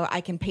drinking. I know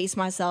I can pace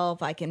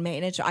myself. I can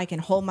manage. I can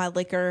hold my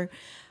liquor.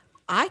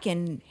 I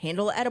can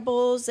handle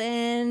edibles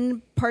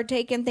and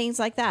partake in things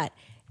like that.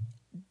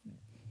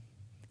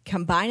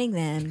 Combining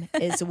them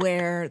is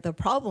where the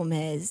problem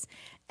is.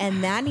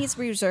 And that needs to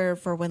be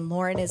reserved for when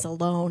Lauren is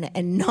alone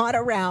and not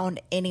around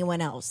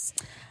anyone else.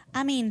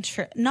 I mean,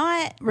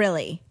 not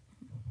Really.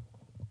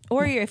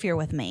 or if you're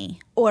with me,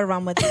 Or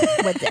around with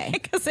Day.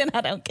 because then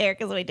I don't care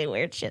because we do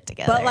weird shit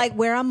together. But like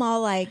where I'm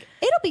all like,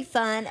 it'll be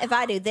fun if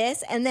I do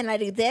this and then I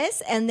do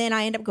this and then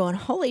I end up going,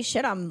 holy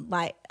shit, I'm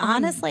like,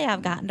 honestly,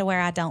 I've gotten to where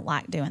I don't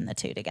like doing the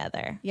two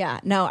together yeah,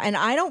 no, and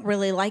I don't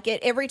really like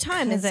it every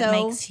time. And because so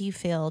it makes you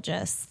feel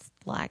just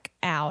like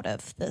out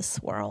of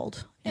this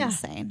world, Yeah.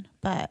 insane.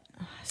 But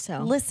so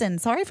listen,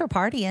 sorry for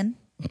partying.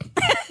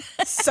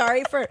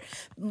 sorry for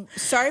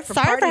Sorry for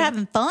partying.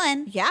 having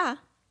fun. Yeah.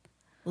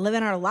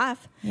 Living our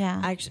life.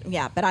 Yeah. Actually,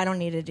 yeah, but I don't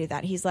need to do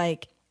that. He's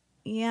like,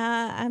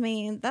 yeah, I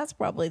mean, that's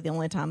probably the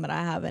only time that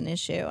I have an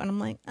issue. And I'm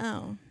like,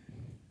 oh,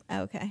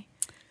 okay.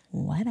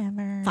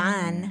 Whatever.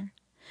 Fine.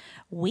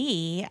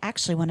 We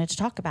actually wanted to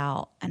talk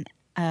about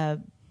a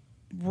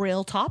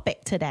real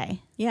topic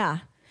today. Yeah.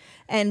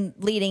 And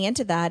leading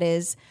into that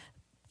is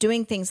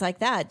doing things like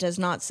that does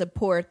not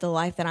support the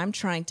life that I'm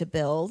trying to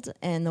build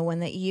and the one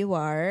that you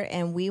are.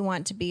 And we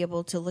want to be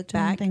able to look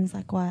Doing back, things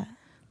like what?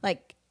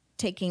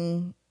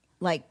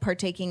 like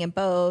partaking in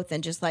both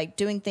and just like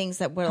doing things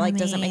that were like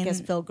doesn't make us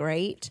mean, feel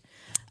great.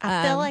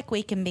 I feel like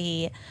we can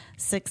be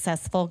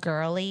successful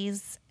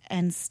girlies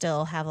and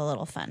still have a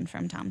little fun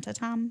from time to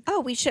time.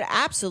 Oh, we should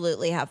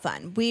absolutely have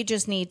fun. We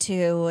just need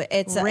to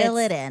Reel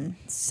it in.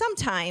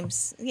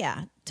 Sometimes,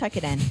 yeah, tuck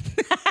it in.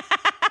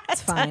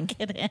 It's fine. Tuck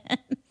it in.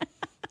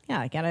 Yeah,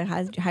 I gotta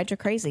hide your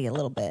crazy a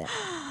little bit.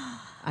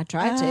 I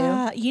try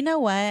to. You know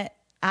what?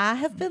 I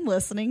have been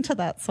listening to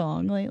that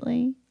song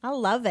lately. I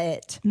love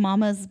it.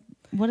 Mama's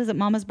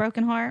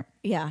Broken Heart?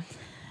 Yeah,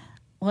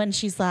 When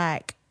she's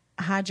like,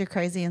 hide your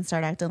crazy and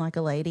start acting like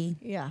a lady.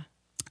 yeah.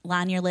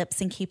 Line your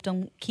lips and keep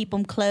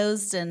them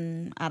closed,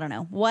 and I don't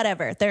know,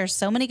 whatever. There's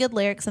so many good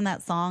lyrics in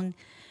that song,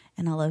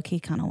 and I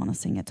low-key kind of want to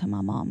sing it to my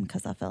mom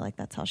because I feel like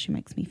that's how she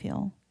makes me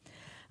feel.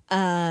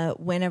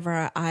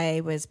 Whenever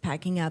I was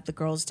packing up the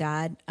girl's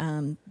dad,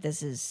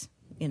 this is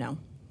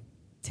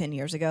 10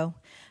 years ago,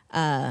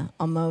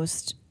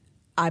 almost.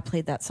 I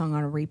played that song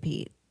on a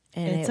repeat,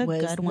 and It's it a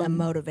was good the one.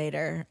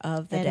 motivator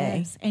of the It day.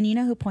 is. And you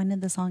know who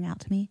pointed the song out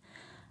to me?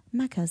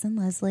 My cousin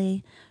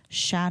Leslie,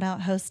 shout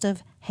out host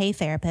of Hey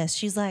Therapist.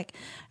 She's like,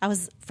 I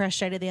was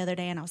frustrated the other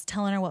day and I was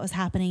telling her what was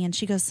happening, and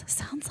she goes,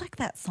 sounds like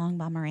that song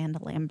by Miranda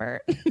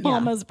Lambert,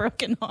 Mama's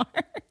Broken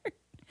Heart.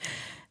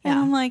 And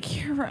I'm like,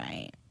 you're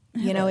right.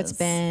 It's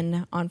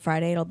been on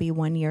Friday. It'll be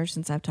 1 year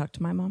since I've talked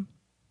to my mom.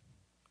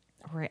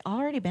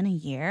 Already been a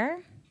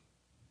year?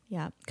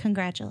 Yeah.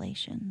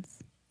 Congratulations.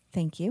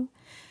 Thank you.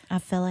 I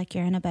feel like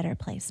you're in a better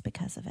place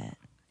because of it.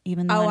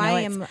 Even though Oh,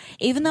 I know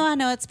even though I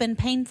know it's been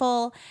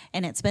painful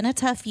and it's been a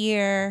tough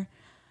year,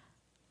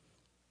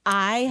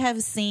 I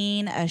have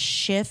seen a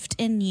shift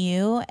in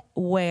you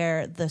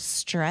where the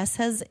stress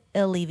has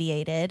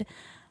alleviated.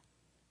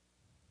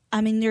 I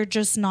mean, you're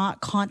just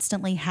not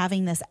constantly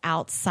having this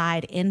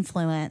outside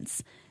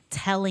influence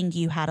telling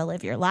you how to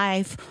live your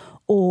life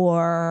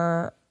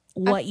or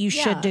what you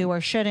should do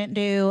or shouldn't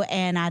do.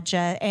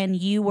 And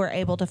you were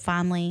able to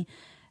finally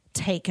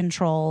take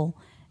control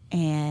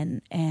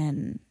and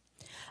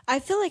I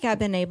feel like I've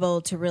been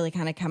able to really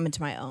kind of come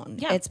into my own.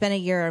 Yeah. It's been a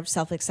year of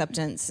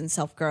self-acceptance and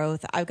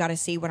self-growth. I've got to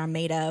see what I'm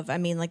made of. I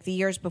mean, like the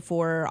years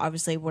before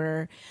obviously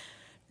were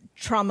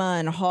trauma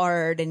and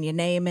hard and you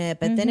name it,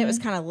 but then it was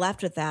kind of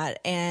left with that.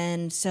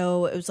 And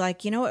so it was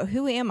like, you know what,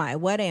 who am I?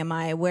 What am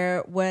I?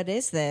 What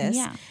is this?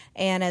 Yeah.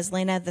 And as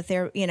Lena,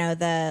 Lena,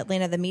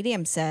 the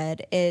medium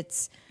said,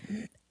 it's,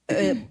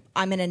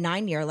 I'm in a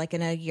 9-year, like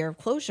in a year of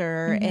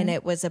closure. And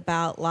it was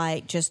about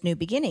like just new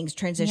beginnings,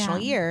 transitional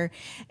year.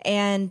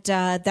 And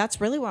that's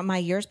really what my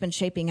year's been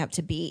shaping up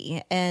to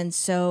be. And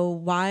so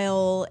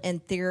while in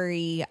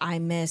theory, I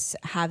miss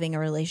having a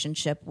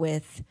relationship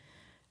with,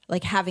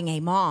 like having a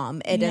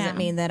mom, it doesn't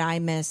mean that I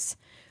miss,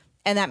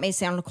 and that may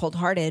sound cold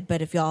hearted, but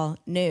if y'all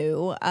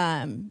knew,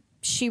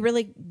 she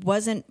really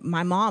wasn't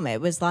my mom.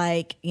 It was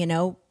like, you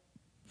know,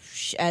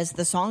 as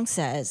the song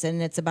says,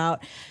 and it's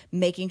about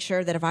making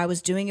sure that if I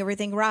was doing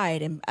everything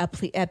right and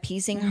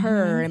appeasing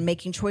her and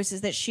making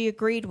choices that she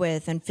agreed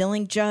with and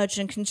feeling judged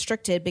and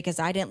constricted because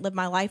I didn't live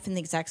my life in the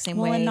exact same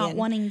way. And not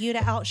wanting you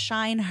to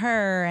outshine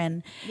her.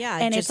 And,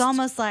 and it's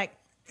almost like,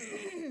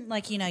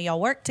 you know,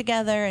 y'all work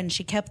together and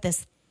she kept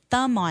this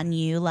thumb on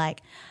you.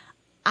 Like,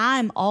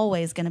 I'm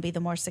always going to be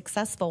the more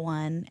successful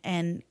one.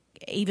 And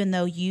even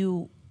though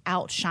you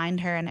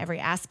outshined her in every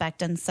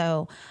aspect. And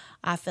so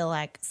I feel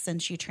like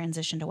since you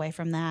transitioned away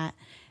from that,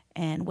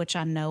 and which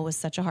I know was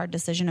such a hard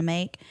decision to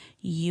make,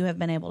 you have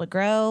been able to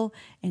grow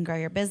and grow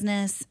your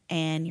business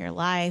and your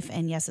life.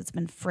 And yes, it's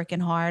been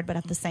freaking hard, but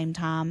at the same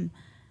time,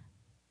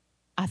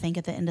 I think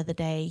at the end of the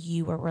day,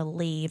 you were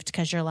relieved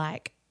because you're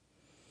like,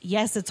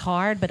 yes, it's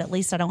hard, but at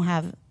least I don't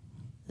have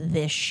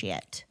this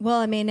shit. Well,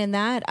 I mean, in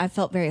that, I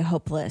felt very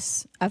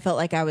hopeless. I felt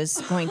like I was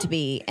going to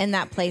be in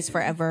that place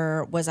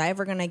forever. Was I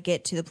ever going to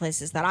get to the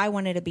places that I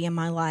wanted to be in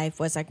my life?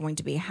 Was I going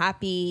to be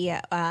happy?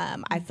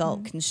 I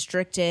felt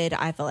constricted.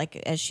 I felt like,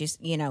 as she's,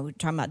 you know,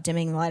 talking about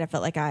dimming the light, I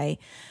felt like I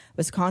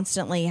was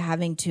constantly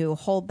having to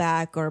hold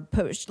back or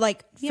push.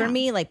 Like, for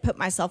me, like, put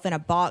myself in a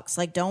box.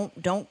 Like,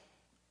 don't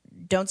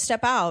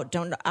step out,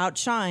 don't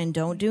outshine,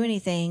 don't do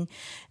anything.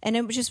 And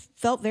it just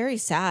felt very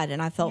sad.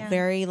 And I felt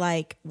very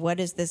like, what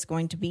is this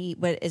going to be?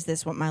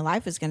 What my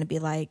life is going to be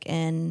like?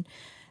 And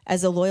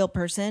as a loyal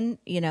person,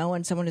 you know,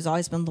 and someone who's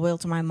always been loyal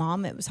to my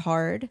mom, it was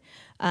hard.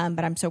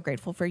 But I'm so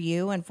grateful for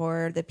you and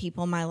for the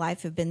people in my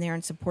life who've been there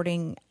and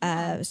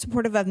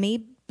supportive of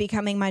me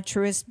becoming my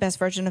truest, best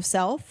version of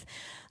self.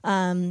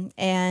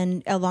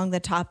 And along the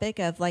topic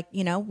of, like,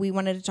 you know, we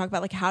wanted to talk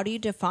about, like, how do you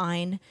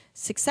define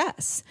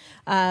success?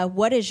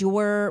 What is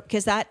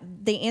because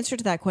the answer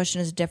to that question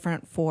is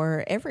different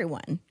for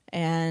everyone.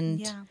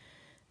 And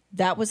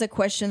that was a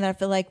question that I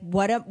feel like,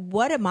 what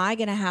am I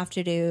going to have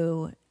to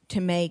do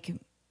to make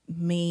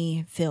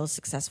me feel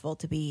successful,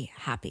 to be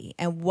happy?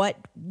 And what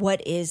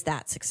is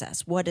that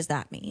success? What does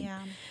that mean? Yeah.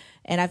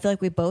 And I feel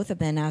like we both have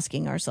been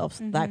asking ourselves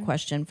that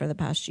question for the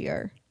past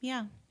year.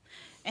 Yeah.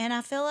 And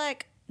I feel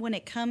like when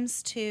it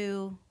comes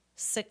to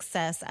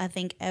success, I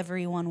think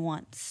everyone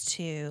wants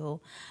to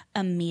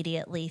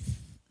immediately,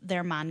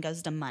 their mind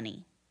goes to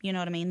money. You know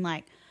what I mean?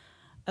 Like,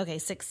 okay,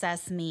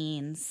 success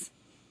means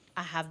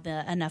I have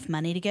enough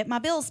money to get my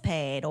bills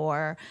paid,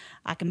 or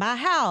I can buy a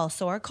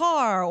house or a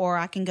car, or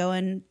I can go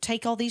and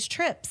take all these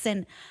trips.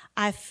 And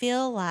I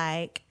feel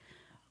like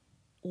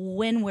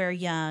when we're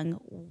young,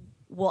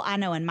 well, I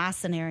know in my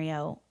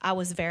scenario, I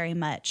was very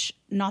much,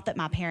 not that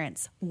my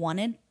parents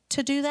wanted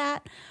to do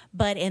that,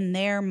 but in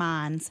their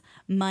minds,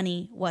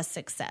 money was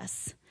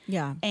success.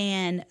 Yeah.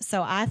 And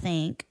so I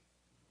think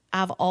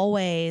I've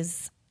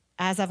always,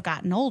 as I've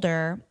gotten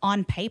older,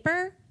 on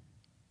paper,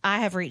 I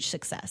have reached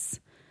success.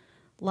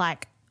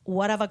 Like,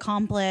 what I've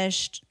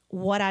accomplished,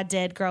 what I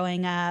did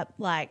growing up,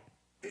 like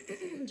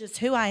just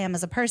who I am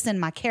as a person,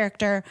 my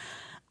character,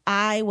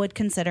 I would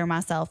consider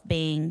myself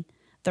being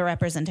the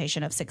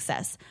representation of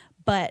success.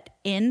 But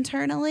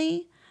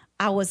internally,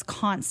 I was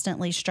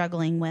constantly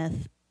struggling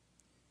with,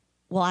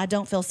 well, I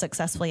don't feel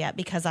successful yet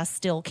because I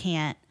still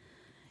can't,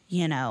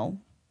 you know,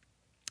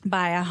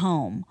 buy a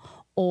home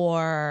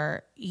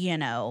or, you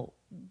know,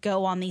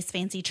 go on these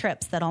fancy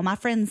trips that all my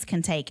friends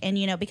can take. And,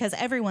 you know, because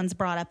everyone's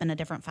brought up in a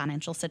different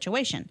financial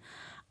situation.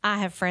 I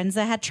have friends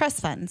that had trust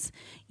funds,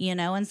 you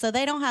know, and so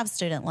they don't have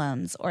student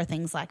loans or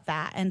things like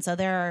that. And so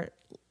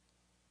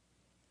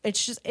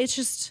it's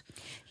just.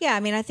 Yeah, I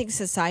mean, I think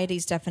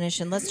society's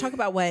definition, let's talk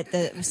about what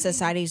the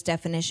society's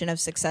definition of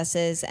success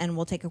is, and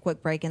we'll take a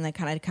quick break and then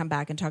kind of come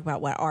back and talk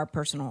about what our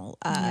personal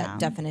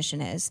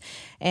definition is.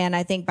 And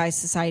I think by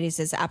society's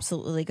is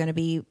absolutely going to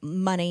be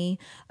money,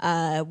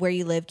 where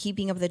you live,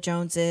 keeping up with the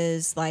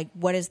Joneses, like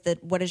what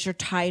is your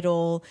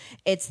title?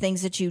 It's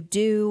things that you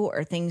do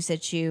or things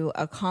that you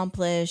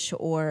accomplish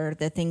or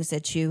the things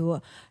that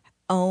you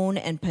own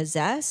and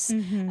possess.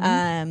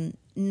 And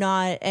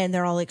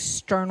they're all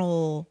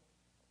external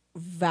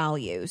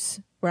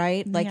values,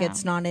 right? Like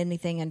it's not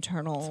anything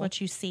internal. It's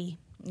what you see.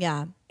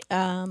 Yeah.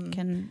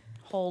 Can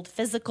hold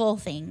physical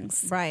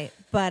things. Right.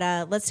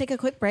 But let's take a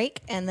quick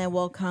break and then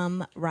we'll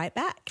come right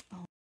back.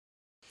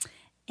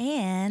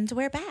 And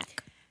we're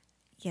back.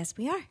 Yes,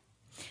 we are.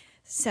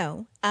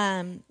 So,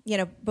 you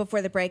know,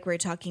 before the break, we were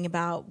talking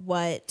about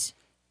what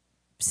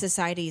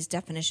society's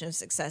definition of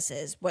success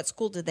is. What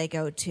school did they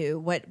go to?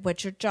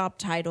 What's your job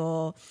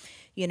title?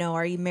 You know,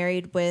 are you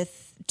married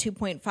with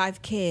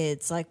 2.5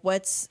 kids? Like,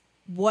 what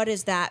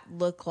does that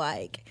look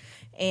like?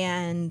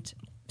 And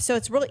so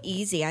it's really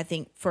easy, I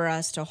think, for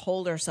us to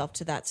hold ourselves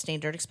to that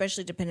standard,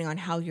 especially depending on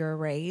how you're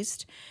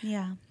raised.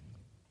 Yeah.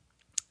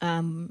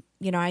 You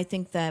know, I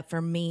think that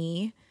for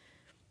me,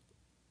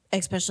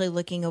 especially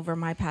looking over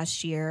my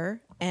past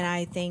year, and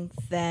I think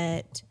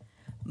that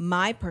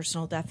my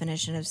personal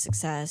definition of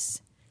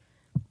success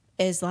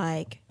is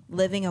like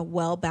living a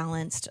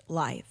well-balanced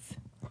life.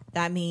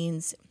 That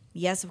means,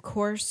 yes, of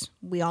course,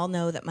 we all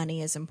know that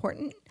money is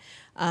important.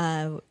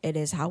 It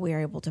is how we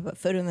are able to put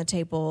food on the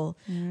table.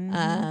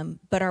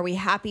 But are we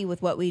happy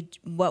with what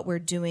we're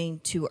doing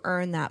to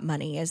earn that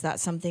money? Is that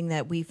something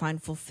that we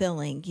find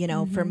fulfilling? You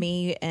know, for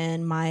me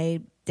and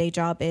my day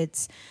job,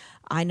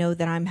 I know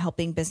that I'm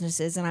helping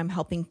businesses and I'm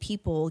helping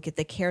people get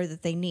the care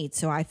that they need.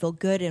 So I feel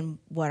good in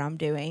what I'm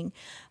doing.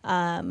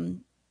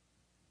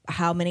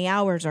 How many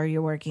hours are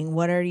you working?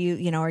 What are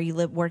you, are you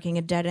working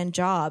a dead end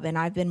job? And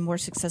I've been more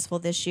successful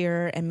this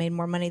year and made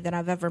more money than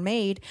I've ever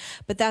made.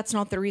 But that's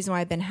not the reason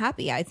why I've been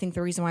happy. I think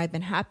the reason why I've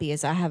been happy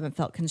is I haven't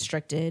felt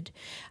constricted.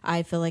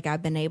 I feel like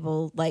I've been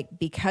able,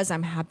 because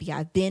I'm happy,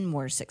 I've been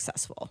more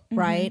successful.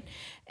 Right.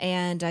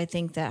 And I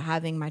think that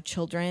having my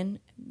children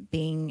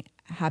being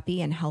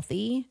happy and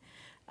healthy,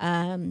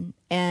 and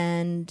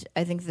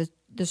I think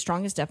the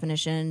strongest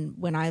definition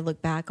when I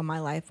look back on my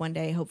life one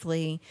day,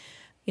 hopefully,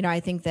 I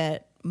think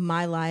that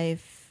my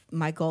life,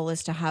 my goal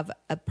is to have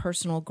a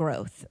personal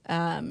growth.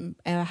 And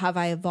have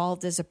I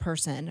evolved as a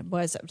person?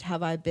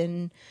 Have I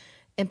been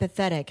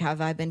empathetic? Have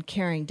I been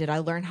caring? Did I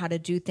learn how to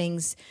do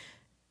things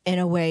in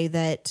a way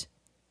that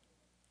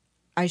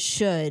I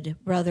should,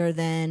 rather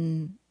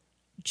than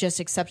just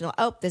accepting,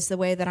 oh, this is the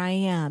way that I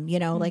am,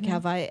 like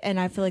and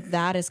I feel like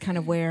that is kind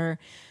of where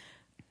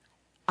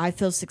I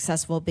feel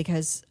successful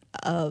because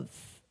of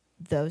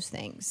those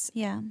things.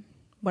 Yeah.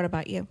 What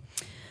about you?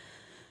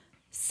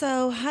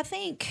 So I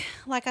think,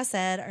 like I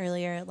said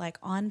earlier, like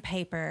on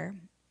paper,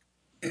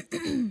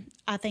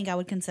 I think I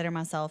would consider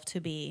myself to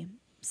be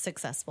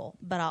successful.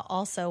 But I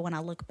also, when I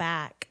look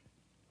back,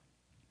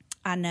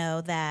 I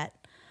know that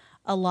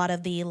a lot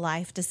of the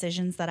life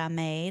decisions that I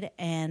made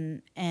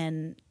and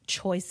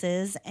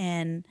choices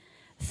and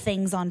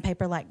things on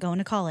paper, like going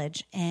to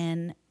college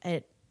and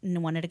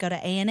wanted to go to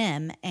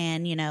A&M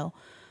and,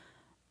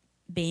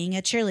 being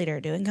a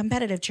cheerleader, doing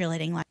competitive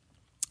cheerleading, like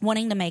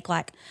wanting to make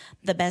like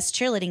the best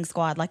cheerleading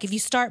squad. Like if you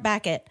start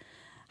back at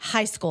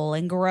high school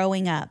and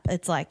growing up,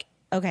 it's like,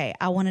 okay,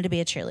 I wanted to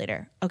be a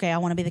cheerleader. Okay, I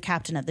want to be the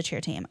captain of the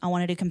cheer team. I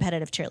want to do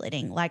competitive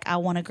cheerleading. Like I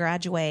want to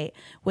graduate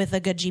with a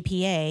good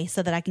GPA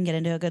so that I can get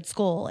into a good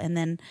school. And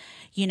then,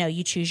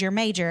 you choose your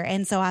major.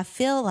 And so I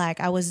feel like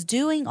I was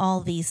doing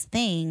all these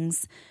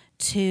things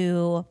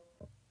to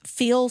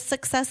feel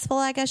successful,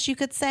 I guess you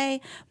could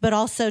say, but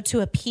also to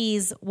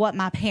appease what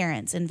my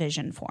parents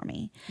envisioned for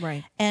me.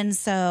 Right. And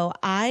so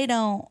I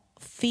don't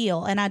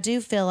feel, and I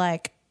do feel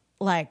like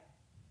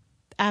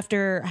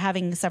after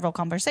having several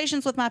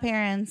conversations with my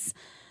parents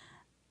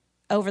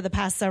over the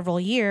past several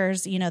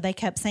years, they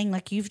kept saying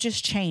like, you've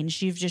just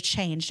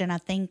changed. And I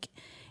think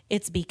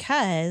it's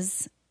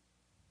because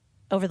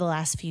over the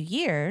last few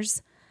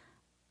years,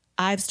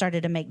 I've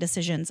started to make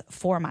decisions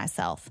for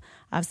myself.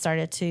 I've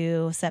started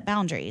to set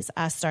boundaries.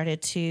 I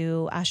started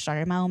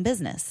my own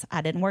business.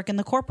 I didn't work in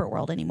the corporate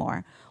world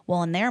anymore.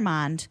 Well, in their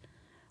mind,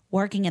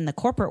 working in the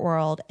corporate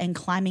world and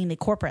climbing the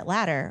corporate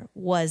ladder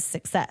was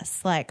success.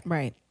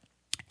 Right.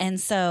 And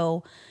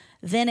so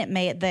then it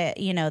made that,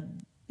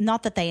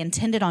 not that they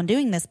intended on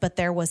doing this, but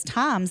there was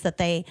times that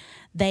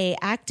they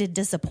acted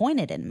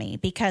disappointed in me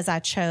because I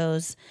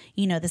chose,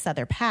 this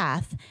other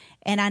path.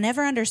 And I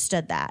never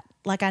understood that.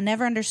 Like, I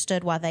never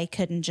understood why they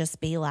couldn't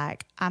just be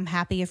like, I'm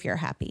happy if you're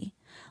happy.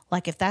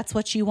 Like, if that's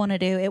what you want to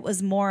do, it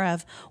was more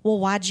of, well,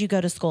 why'd you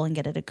go to school and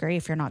get a degree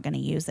if you're not going to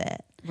use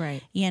it?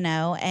 Right.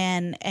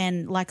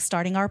 And like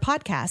starting our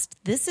podcast,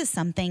 this is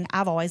something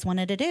I've always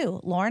wanted to do.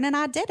 Lauren and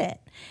I did it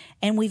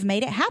and we've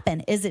made it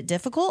happen. Is it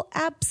difficult?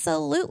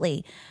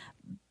 Absolutely.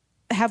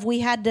 Have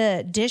we had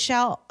to dish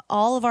out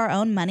all of our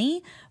own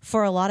money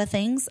for a lot of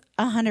things?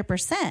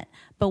 100%.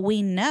 But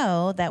we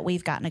know that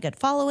we've gotten a good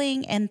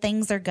following and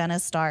things are going to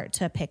start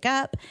to pick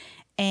up.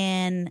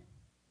 And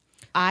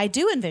I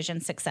do envision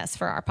success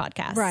for our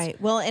podcast.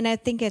 Right. Well, and I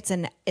think it's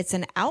an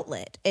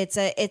outlet. It's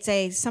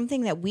a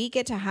something that we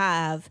get to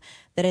have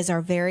that is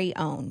our very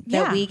own.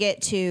 That we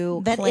get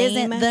to that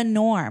claim. Isn't the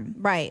norm.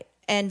 Right.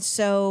 And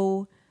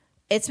so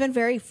it's been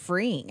very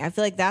freeing. I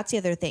feel like that's the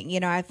other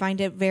thing. I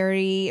find it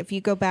if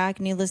you go back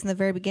and you listen to the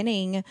very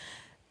beginning,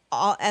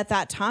 at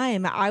that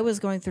time, I was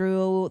going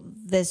through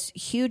this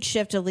huge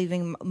shift of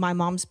leaving my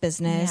mom's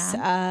business,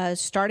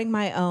 starting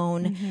my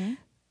own,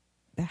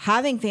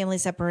 having family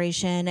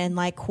separation, and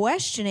like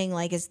questioning,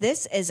 like, is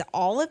this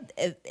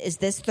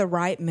the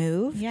right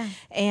move? Yeah.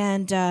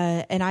 And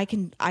I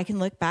can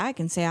look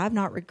back and say I've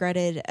not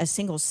regretted a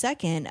single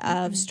second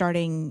of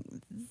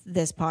starting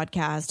this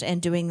podcast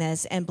and doing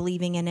this and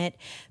believing in it,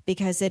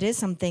 because it is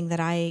something that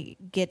I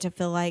get to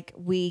feel like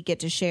we get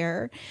to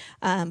share,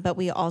 but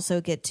we also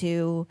get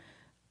to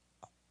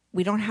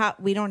We don't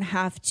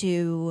have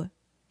to,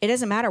 it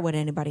doesn't matter what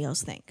anybody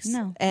else thinks.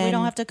 No, we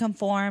don't have to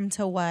conform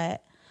to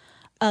what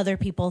other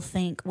people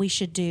think we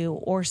should do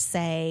or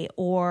say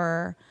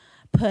or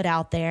put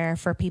out there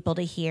for people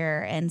to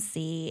hear and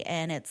see.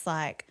 And it's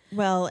like,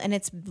 well, and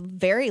it's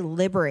very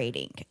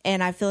liberating.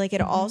 And I feel like it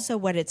also,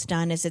 what it's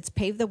done is it's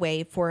paved the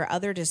way for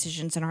other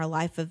decisions in our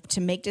life to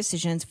make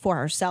decisions for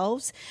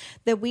ourselves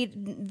that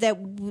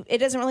it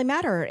doesn't really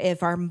matter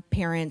if our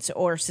parents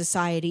or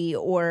society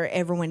or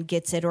everyone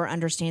gets it or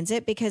understands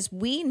it, because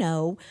we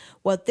know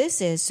what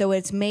this is. So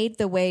it's made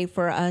the way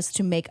for us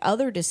to make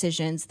other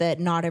decisions that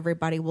not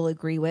everybody will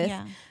agree with,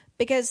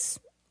 because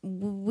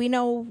we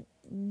know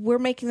we're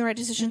making the right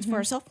decisions for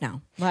ourselves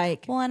now.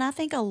 Like, well, and I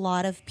think a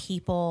lot of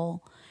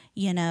people,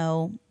 you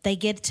know, they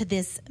get to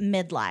this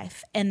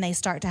midlife and they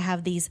start to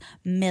have these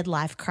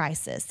midlife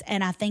crises.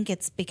 And I think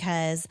it's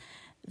because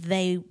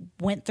they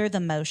went through the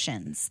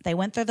motions. They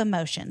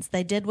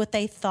did what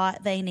they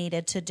thought they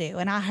needed to do.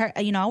 And I heard,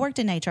 you know, I worked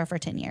in HR for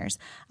 10 years.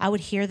 I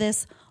would hear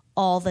this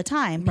all the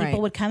time.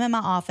 People would come in my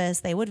office,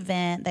 they would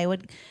vent, they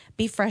would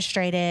be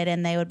frustrated,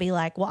 and they would be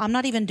like, well, I'm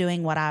not even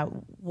doing what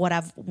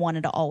I've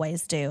wanted to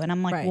always do. And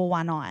I'm like, well,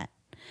 why not?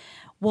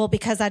 Well,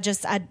 because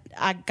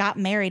I got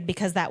married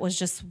because that was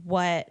just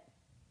what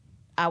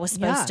I was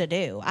supposed to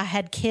do. I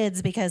had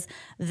kids because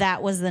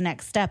that was the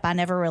next step. I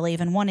never really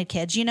even wanted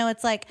kids. You know,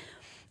 it's like,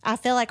 I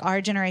feel like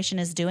our generation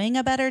is doing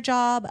a better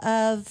job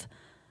of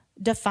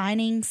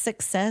defining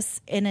success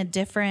in a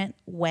different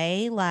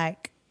way,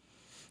 like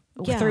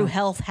through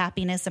health,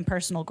 happiness, and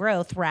personal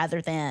growth,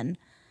 rather than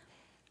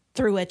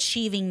through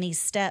achieving these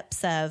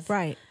steps of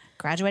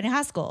graduating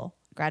high school,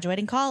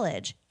 graduating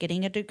college,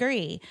 getting a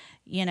degree,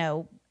 you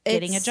know,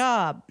 getting a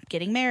job,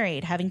 getting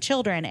married, having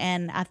children.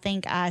 And I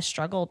think I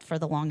struggled for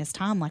the longest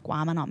time. Like,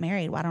 why am I not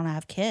married? Why don't I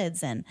have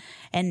kids? And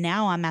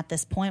now I'm at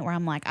this point where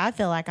I'm like, I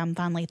feel like I'm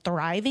finally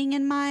thriving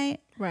in my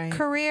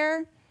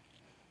career.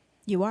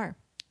 You are.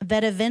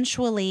 That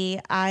eventually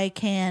I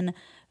can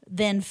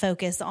then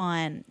focus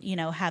on, you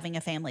know, having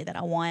a family that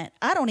I want.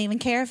 I don't even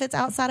care if it's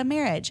outside of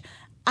marriage.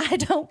 I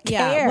don't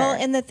care. Well,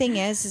 and the thing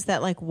is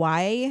that, like,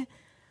 why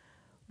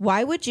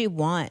would you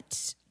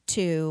want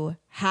to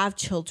have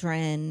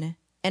children?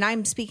 And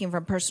I'm speaking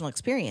from personal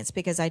experience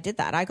because I did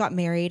that. I got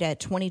married at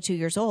 22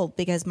 years old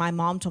because my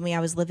mom told me I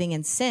was living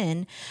in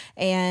sin,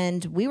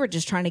 and we were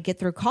just trying to get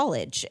through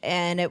college.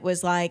 And it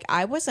was like,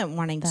 I wasn't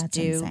wanting to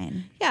do.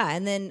 Insane. Yeah.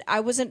 And then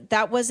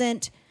that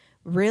wasn't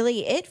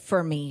really it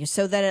for me,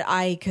 so that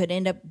I could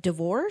end up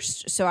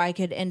divorced, so I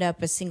could end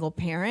up a single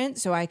parent,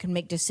 so I could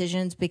make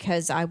decisions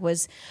because I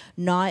was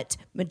not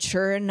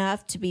mature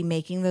enough to be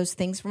making those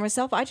things for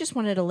myself. I just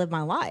wanted to live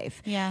my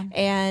life. Yeah.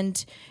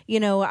 And, you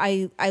know,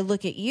 I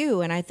look at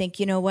you and I think,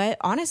 you know what,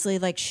 honestly,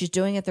 like, she's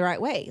doing it the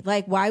right way.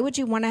 Like, why would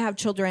you want to have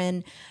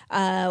children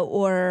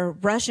or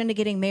rush into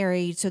getting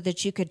married so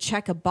that you could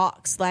check a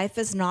box? Life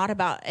is not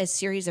about a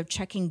series of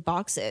checking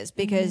boxes,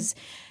 because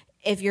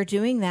if you're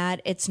doing that,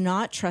 it's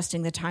not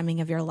trusting the timing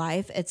of your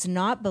life. It's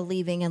not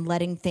believing and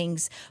letting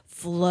things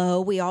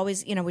flow. We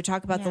always, you know, we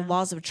talk about the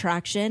laws of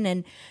attraction,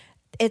 and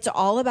it's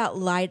all about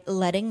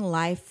letting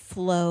life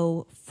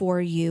flow for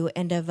you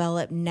and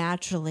develop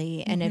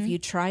naturally. And if you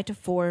try to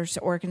force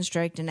or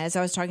constrict, and as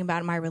I was talking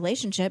about in my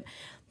relationship,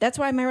 that's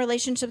why my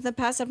relationships in the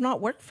past have not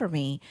worked for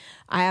me.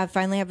 I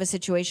finally have a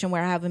situation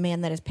where I have a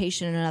man that is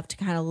patient enough to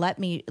kind of let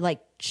me,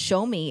 like,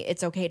 show me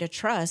it's okay to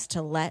trust,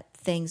 to let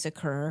things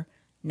occur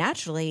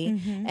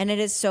naturally. And it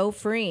is so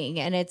freeing.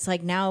 And it's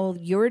like, now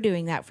you're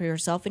doing that for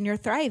yourself and you're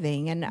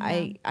thriving. And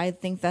I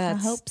think that's,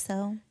 I hope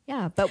so.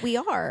 Yeah, but we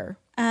are.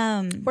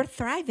 We're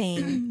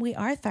thriving. We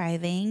are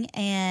thriving.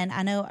 And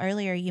I know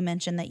earlier you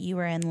mentioned that you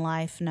were in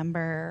life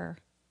number,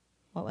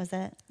 what was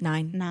it?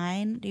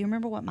 9. Do you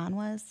remember what mine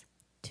was?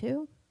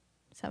 2,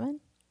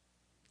 7.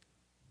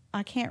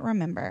 I can't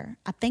remember.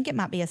 I think it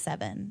might be a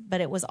 7,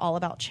 but it was all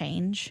about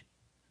change.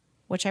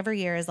 Whichever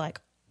year is like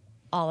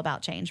all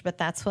about change. But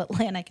that's what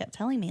Lana kept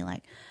telling me,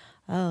 like,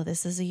 oh,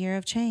 this is a year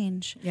of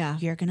change. Yeah.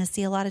 You're going to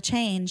see a lot of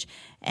change.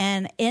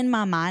 And in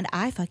my mind,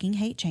 I fucking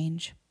hate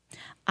change.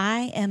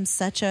 I am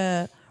such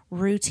a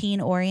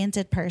routine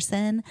oriented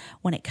person.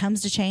 When it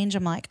comes to change,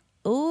 I'm like,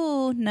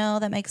 ooh, no,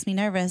 that makes me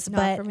nervous.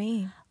 Not for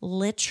me.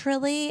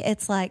 Literally,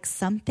 it's like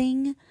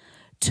something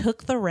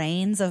took the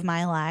reins of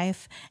my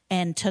life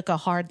and took a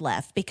hard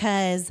left,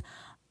 because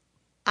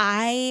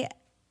I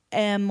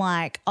am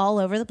like all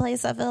over the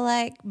place, I feel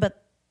like, but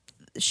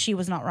she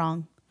was not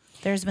wrong.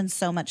 There's been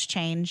so much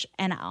change,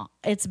 and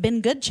it's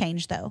been good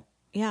change though.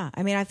 Yeah.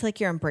 I mean, I feel like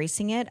you're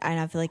embracing it, and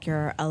I feel like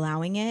you're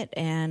allowing it,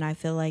 and I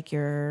feel like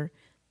you're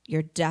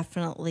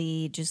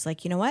definitely just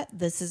like, you know what,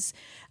 this is,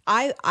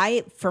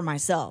 I for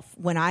myself,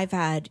 when I've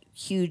had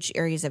huge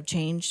areas of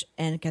change,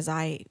 and because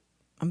I'm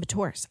a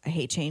Taurus, I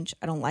hate change.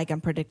 I don't like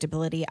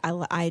unpredictability.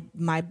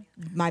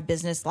 My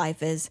business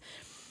life is,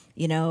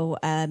 you know,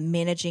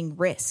 managing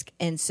risk.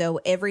 And so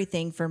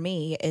everything for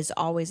me is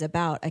always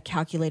about a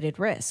calculated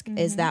risk.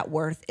 Is that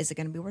worth, is it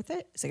going to be worth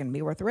it? Is it going to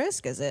be worth the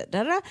risk? Is it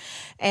da-da?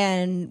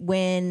 And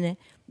when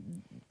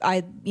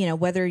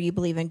whether you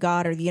believe in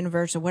God or the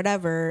universe or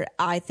whatever,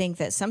 I think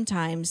that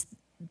sometimes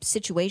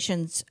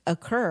situations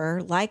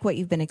occur like what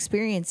you've been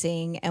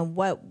experiencing and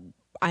what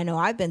I know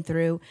I've been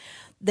through,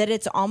 that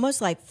it's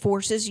almost like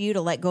forces you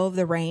to let go of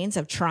the reins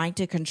of trying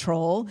to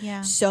control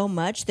so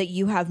much that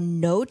you have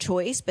no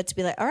choice but to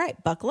be like, all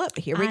right, buckle up.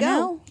 Here we go.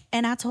 Know.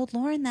 And I told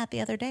Lauren that the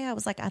other day. I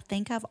was like, I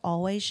think I've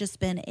always just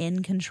been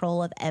in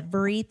control of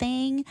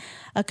everything,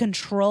 a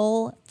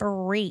control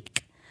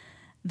freak.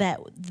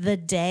 That the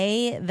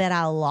day that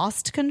I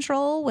lost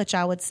control, which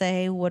I would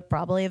say would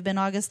probably have been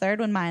August 3rd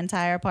when my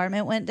entire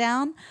apartment went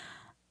down,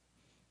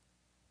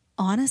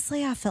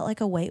 honestly, I felt like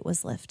a weight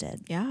was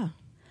lifted. Yeah.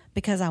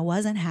 Because I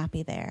wasn't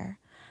happy there.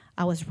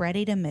 I was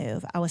ready to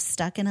move. I was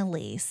stuck in a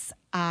lease.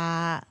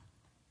 I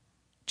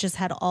just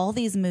had all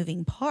these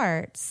moving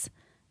parts,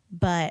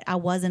 but I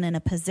wasn't in a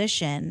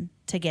position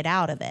to get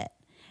out of it.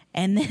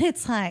 And then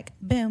it's like,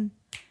 boom,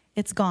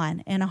 it's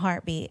gone in a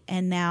heartbeat.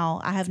 And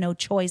now I have no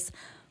choice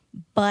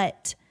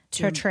but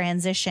to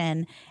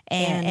transition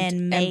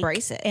and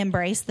embrace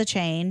the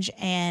change.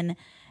 And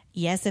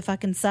yes, it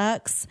fucking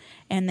sucks.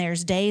 And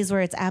there's days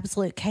where it's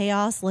absolute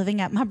chaos living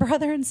at my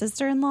brother and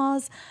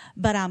sister-in-law's,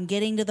 but I'm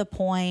getting to the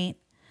point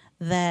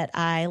that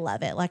I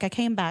love it. Like I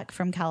came back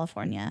from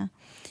California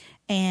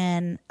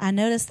and I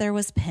noticed there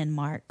was pin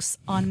marks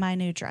on my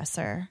new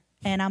dresser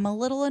and I'm a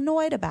little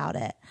annoyed about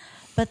it.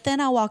 But then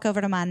I walk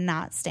over to my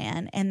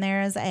nightstand and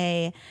there's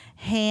a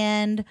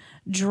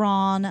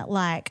hand-drawn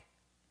like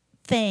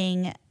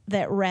thing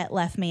that Rhett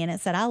left me and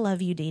it said, I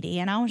love you, Dee Dee.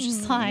 And I was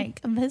just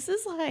like, this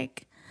is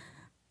like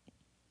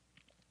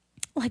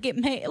it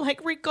may,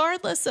 like,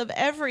 regardless of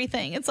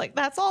everything, it's like,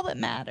 that's all that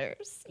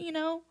matters, you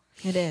know?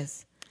 It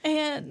is.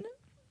 And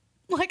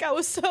like, I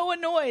was so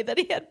annoyed that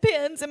he had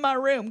pins in my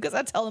room because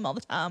I tell him all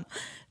the time,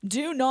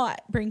 do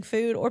not bring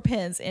food or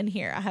pins in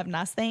here. I have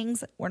nice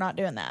things. We're not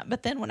doing that.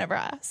 But then whenever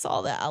I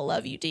saw that, I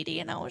love you, Dee Dee.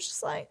 And I was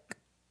just like,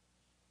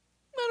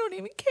 I don't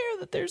even care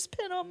that there's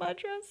pin on my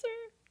dresser.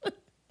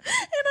 And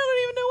I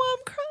don't even know why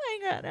I'm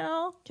crying right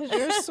now. Because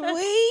you're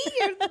sweet.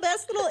 You're the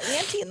best little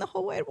auntie in the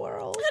whole wide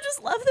world. I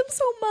just love them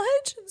so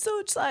much. And so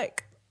it's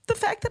like the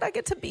fact that I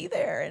get to be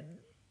there and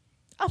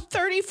I'm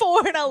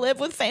 34 and I live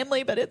with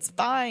family, but it's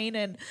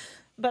fine.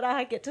 But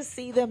I get to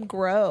see them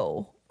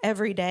grow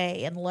every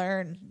day and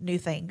learn new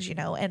things, you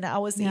know. And I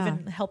was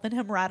even helping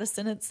him write a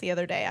sentence the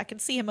other day. I could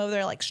see him over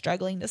there like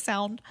struggling to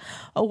sound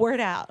a word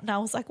out. And I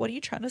was like, what are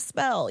you trying to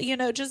spell? You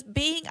know, just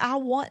being, I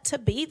want to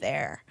be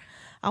there.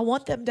 I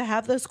want them to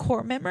have those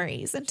core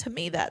memories. And to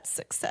me, that's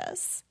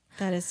success.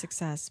 That is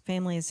success.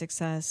 Family is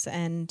success.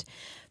 And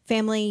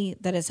family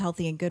that is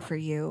healthy and good for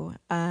you.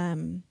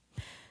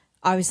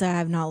 Obviously, I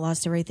have not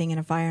lost everything in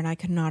a fire, and I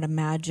could not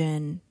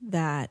imagine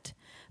that.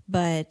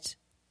 But,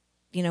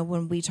 you know,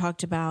 when we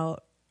talked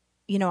about,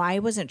 you know, I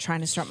wasn't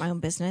trying to start my own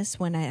business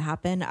when it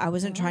happened. I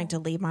wasn't trying to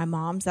leave my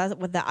mom's.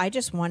 I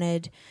just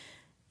wanted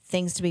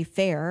things to be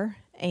fair.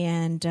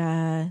 And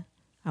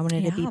I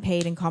wanted to be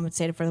paid and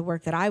compensated for the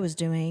work that I was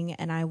doing.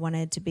 And I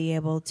wanted to be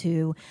able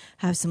to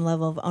have some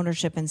level of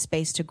ownership and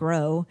space to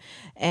grow.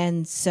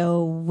 And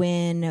so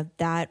when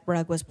that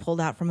rug was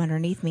pulled out from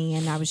underneath me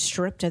and I was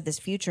stripped of this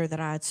future that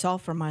I had saw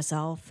for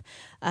myself,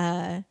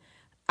 I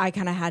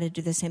kind of had to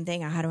do the same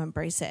thing. I had to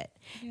embrace it.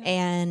 Yeah.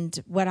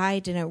 And what I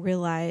didn't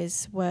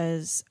realize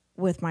was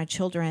with my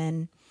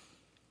children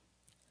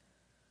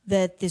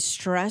that the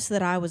stress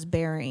that I was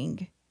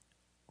bearing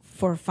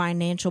for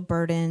financial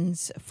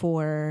burdens,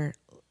 for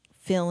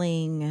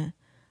feeling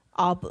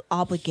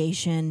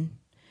obligation,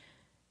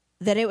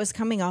 that it was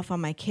coming off on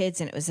my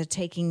kids and it was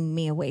taking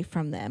me away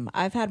from them.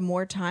 I've had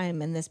more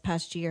time in this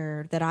past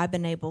year that I've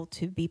been able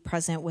to be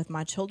present with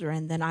my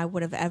children than I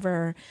would have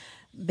ever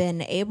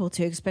been able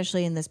to,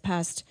 especially in this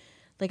past.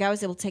 Like I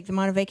was able to take them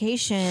on a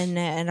vacation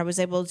and I was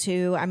able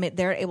to,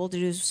 they're able to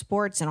do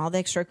sports and all the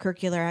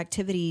extracurricular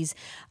activities.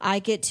 I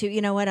get to, you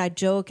know what, I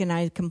joke and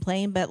I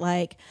complain, but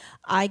like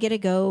I get to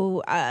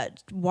go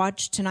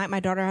watch tonight.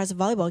 My daughter has a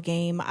volleyball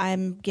game. I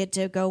get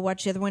to go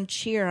watch the other one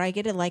cheer. I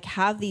get to like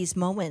have these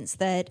moments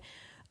that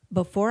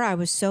before I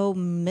was so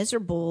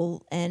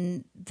miserable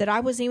and that I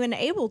wasn't even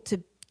able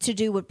to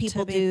do what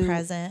people do.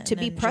 To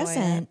be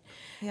present.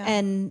 Yeah.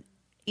 And,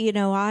 you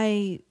know,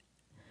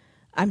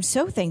 I'm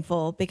so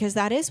thankful because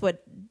that is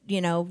what,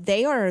 you know,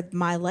 they are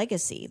my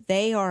legacy.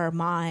 They are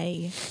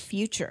my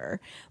future.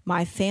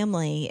 My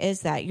family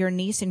is that. Your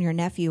niece and your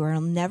nephew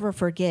will never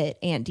forget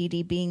Aunt Dee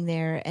Dee being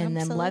there and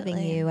them loving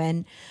you.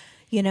 And,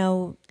 you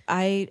know,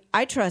 I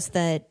trust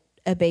that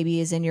a baby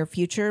is in your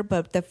future.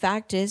 But the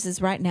fact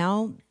is right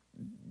now,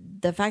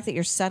 the fact that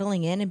you're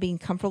settling in and being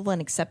comfortable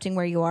and accepting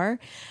where you are,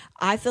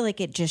 I feel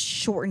like it just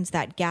shortens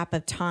that gap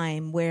of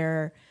time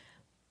where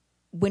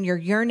when you're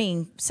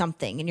yearning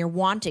something and you're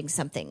wanting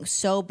something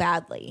so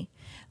badly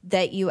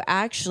that you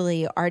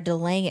actually are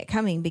delaying it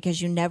coming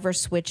because you never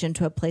switch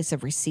into a place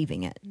of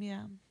receiving it.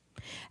 Yeah.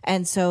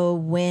 And so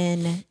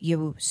when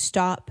you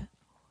stop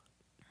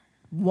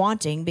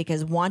wanting,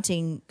 because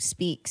wanting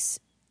speaks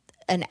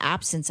an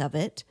absence of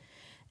it,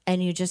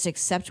 and you just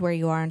accept where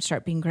you are and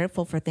start being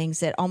grateful for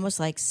things, it almost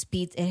like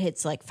it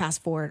hits like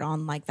fast forward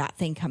on like that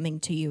thing coming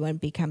to you and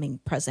becoming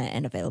present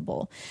and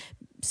available.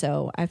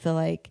 So I feel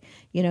like,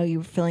 you know,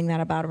 you're feeling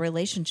that about a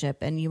relationship,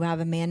 and you have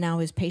a man now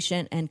who's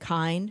patient and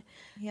kind.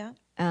 Yeah.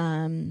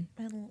 And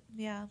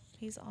yeah,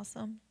 he's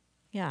awesome.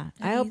 Yeah.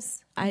 And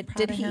I'm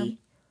proud of him.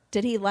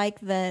 Did he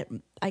like that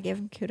I gave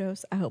him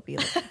kudos? I hope he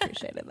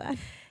appreciated that.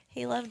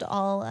 He loved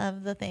all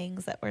of the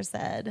things that were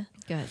said.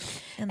 Good.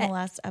 In the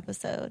last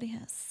episode,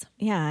 yes.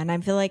 Yeah, and I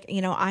feel like,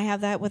 you know, I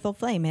have that with Old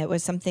Flame. It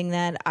was something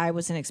that I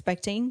wasn't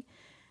expecting,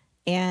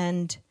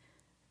 and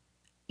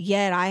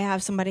yet I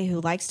have somebody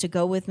who likes to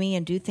go with me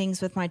and do things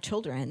with my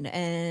children,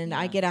 and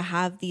I get to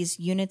have these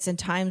units and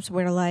times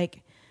where,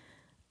 like,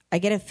 I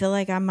get to feel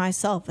like I'm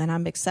myself and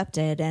I'm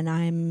accepted and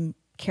I'm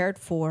cared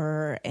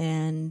for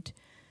and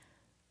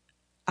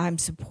I'm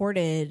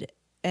supported.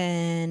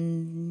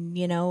 And,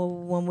 you know,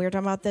 when we were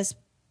talking about this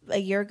a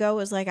year ago, it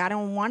was like, I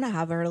don't want to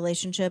have a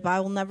relationship. I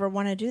will never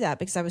want to do that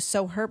because I was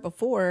so hurt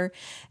before.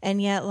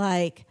 And yet,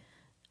 like,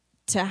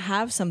 to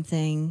have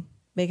something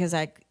because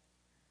I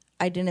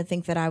didn't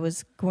think that I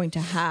was going to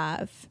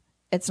have.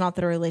 It's not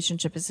that a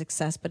relationship is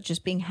success, but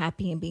just being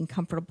happy and being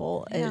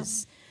comfortable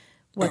is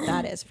what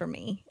that is for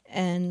me.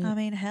 And I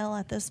mean, hell,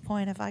 at this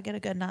point, if I get a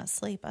good night's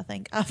sleep, I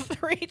think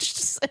I've reached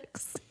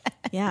success.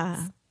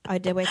 Yeah. I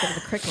did wake up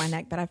with a crick in my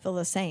neck, but I feel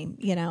the same.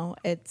 You know,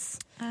 it's.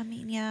 I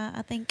mean, yeah,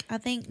 I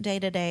think day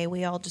to day,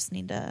 we all just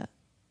need to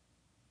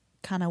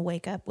kind of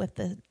wake up with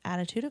the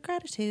attitude of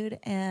gratitude.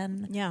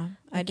 And yeah,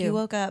 I do. You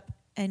woke up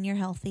and you're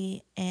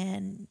healthy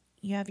and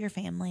you have your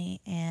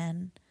family,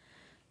 and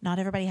not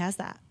everybody has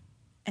that.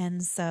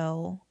 And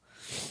so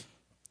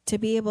to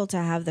be able to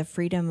have the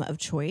freedom of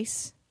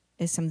choice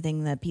is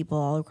something that people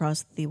all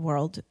across the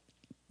world,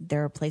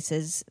 there are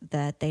places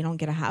that they don't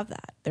get to have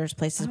that. There's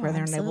places where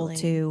they're unable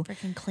to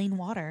freaking clean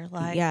water.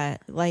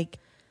 Like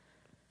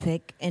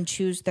pick and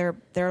choose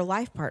their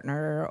life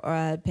partner,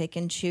 or pick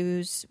and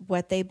choose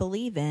what they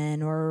believe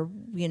in, or,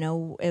 you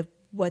know,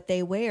 what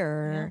they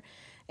wear.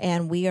 Yeah.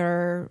 And we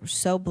are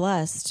so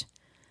blessed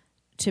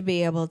to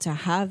be able to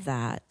have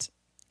that.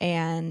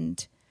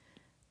 And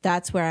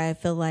that's where I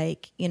feel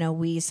like, you know,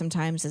 we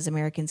sometimes as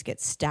Americans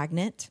get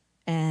stagnant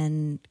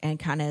and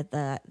kind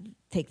of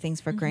take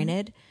things for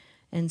granted.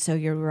 And so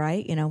you're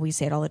right. You know, we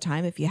say it all the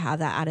time. If you have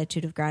that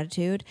attitude of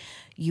gratitude,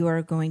 you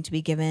are going to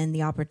be given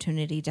the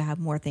opportunity to have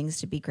more things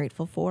to be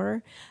grateful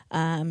for.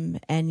 And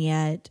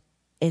yet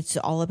it's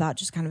all about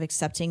just kind of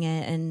accepting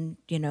it and,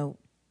 you know,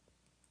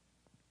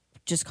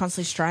 just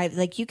constantly strive.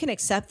 Like, you can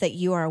accept that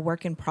you are a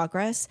work in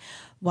progress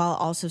while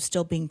also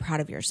still being proud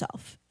of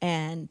yourself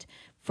and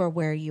for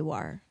where you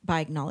are by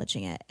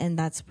acknowledging it. And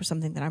that's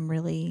something that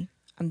I'm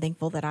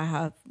thankful that I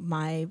have.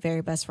 My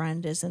very best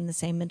friend is in the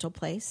same mental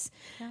place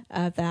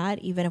of that,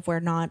 even if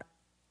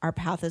our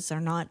paths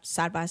are not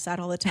side by side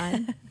all the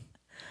time.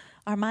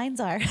 Our minds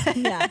are.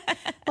 Yeah.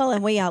 Well,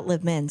 and we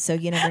outlive men, so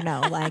you never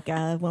know. Like,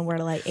 when we're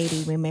like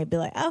 80, we may be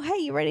like, oh, hey,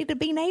 you ready to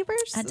be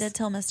neighbors? I did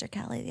tell Mr.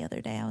 Kelly the other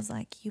day, I was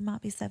like, you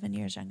might be 7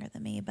 years younger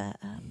than me, but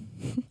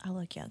I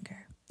look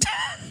younger.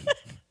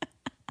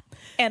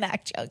 And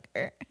act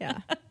younger. Yeah.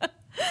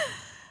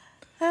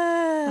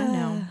 I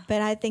know.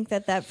 But I think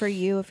that for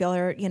you, if y'all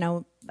are, you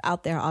know,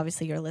 out there,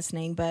 obviously you're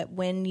listening, but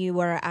when you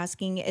are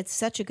asking, it's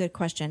such a good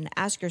question.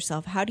 Ask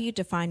yourself, how do you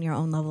define your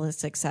own level of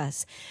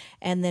success?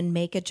 And then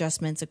make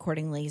adjustments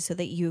accordingly so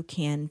that you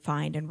can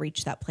find and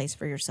reach that place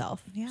for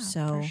yourself. Yeah,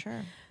 so, for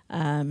sure.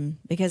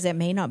 Because it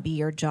may not be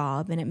your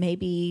job, and it may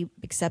be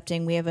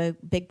accepting. We have a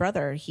big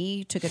brother.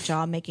 He took a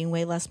job making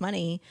way less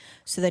money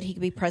so that he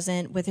could be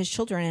present with his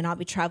children and not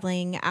be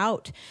traveling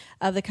out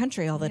of the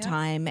country all the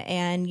time.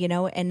 And, you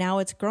know, and now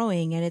it's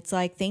growing, and it's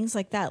like things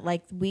like that.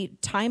 Like,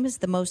 time is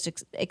the most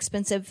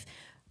expensive,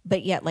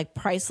 but yet like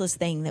priceless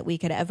thing that we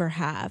could ever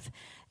have.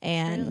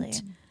 And really?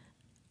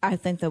 I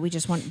think that we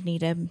just need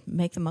to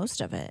make the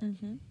most of it.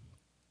 Mm-hmm.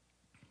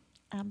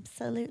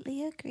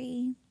 Absolutely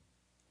agree.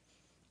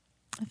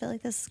 I feel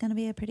like this is going to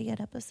be a pretty good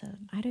episode.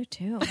 I do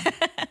too.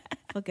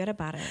 Feel good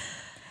about it.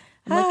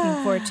 I'm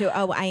looking forward to.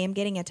 Oh, I am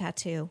getting a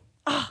tattoo.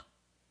 Oh,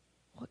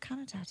 what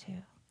kind of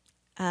tattoo?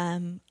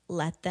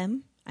 Let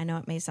Them. I know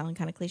it may sound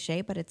kind of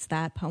cliche, but it's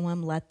that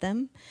poem, Let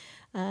Them.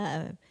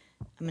 I'm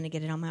going to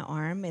get it on my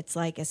arm. It's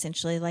like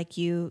essentially like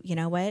you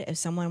know what? If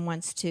someone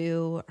wants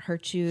to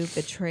hurt you,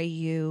 betray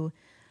you,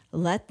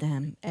 let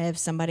them. If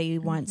somebody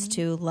wants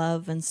to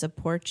love and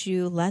support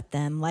you, let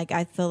them. Like,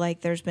 I feel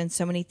like there's been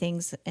so many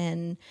things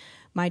in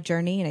my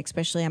journey, and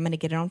especially I'm going to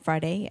get it on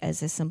Friday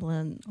as a symbol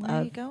of. Where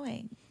are you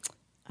going?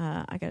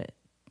 I got it.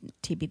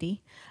 TBD.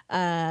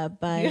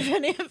 But you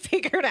haven't even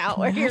figured out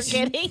where you're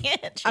getting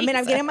it. Jesus. I mean,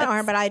 I'm getting my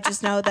arm, but I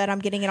just know that I'm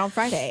getting it on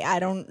Friday. I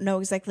don't know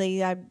exactly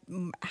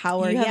how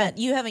or yet.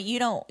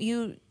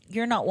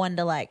 You're not one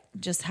to like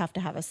just have to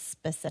have a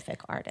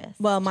specific artist.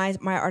 Well, my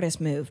artist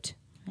moved.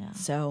 Yeah.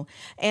 So,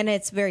 and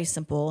it's very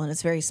simple and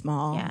it's very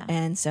small. Yeah.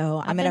 And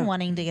so I've been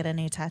wanting to get a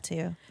new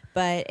tattoo.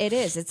 But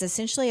it's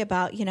essentially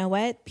about, you know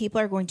what? People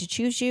are going to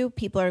choose you.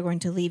 People are going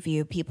to leave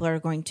you. People are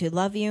going to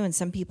love you. And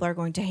some people are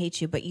going to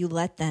hate you, but you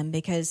let them,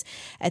 because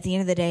at the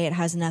end of the day, it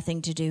has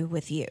nothing to do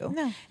with you.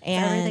 No, it's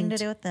everything to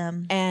do with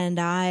them. And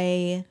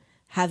I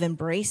have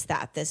embraced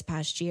that this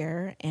past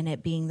year, and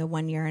it being the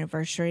 1 year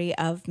anniversary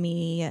of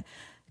me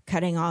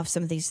cutting off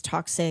some of these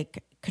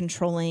toxic,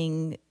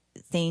 controlling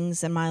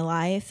things in my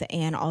life,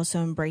 and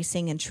also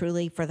embracing, and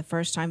truly for the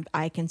first time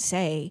I can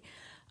say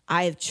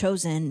I have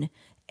chosen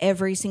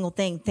every single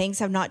thing. Things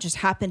have not just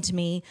happened to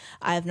me.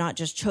 I have not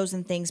just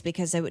chosen things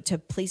because to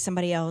please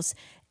somebody else.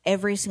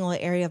 Every single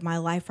area of my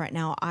life right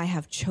now, I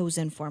have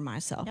chosen for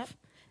myself. Yep.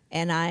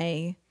 And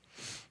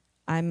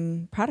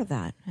I'm proud of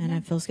that, and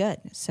it feels good.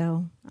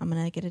 So I'm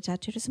going to get a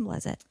tattoo to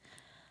symbolize it.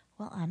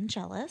 Well, I'm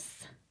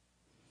jealous.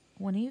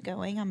 When are you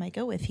going? I might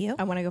go with you.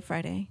 I want to go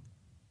Friday.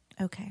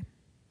 Okay.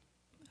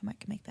 I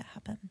might make that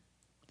happen.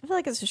 I feel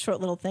like it's a short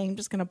little thing. I'm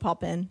just going to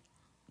pop in,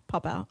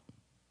 pop out.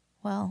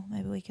 Well,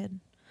 maybe we could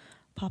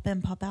pop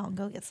in, pop out, and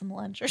go get some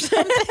lunch or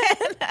something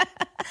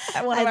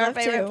at one of I'd our love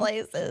favorite to.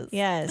 places.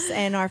 Yes,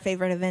 and our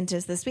favorite event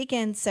is this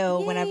weekend.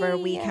 So whenever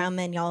we come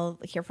and y'all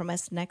hear from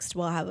us next,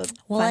 we'll have a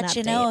We'll fun let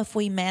you update. know if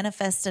we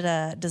manifested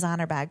a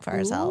designer bag for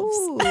ourselves.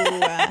 Ooh.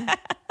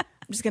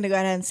 I'm just going to go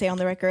ahead and say on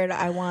the record,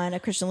 I want a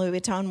Christian Louis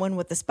Vuitton one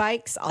with the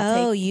spikes.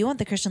 Oh, you want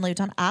the Christian Louis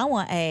Vuitton? I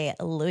want a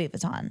Louis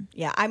Vuitton.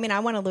 Yeah, I mean, I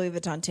want a Louis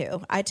Vuitton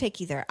too. I take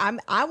either.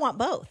 I want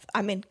both.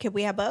 I mean, could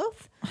we have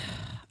both?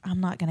 I'm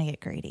not going to get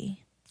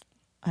greedy.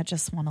 I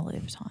just want a Louis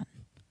Vuitton.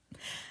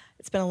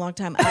 It's been a long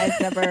time. I've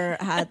never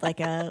had like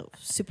a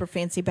super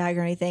fancy bag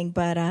or anything,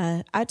 but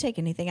I'd take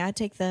anything. I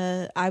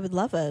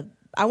want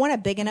a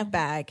big enough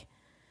bag,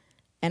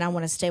 and I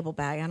want a stable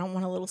bag. I don't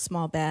want a little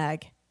small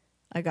bag.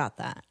 I got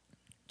that.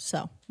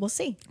 So we'll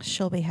see.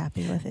 She'll be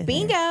happy with it.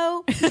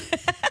 Bingo.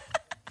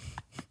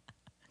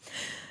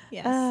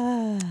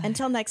 Yes.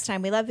 Until next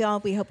time, we love y'all.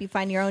 We hope you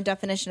find your own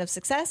definition of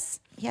success.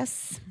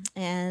 Yes.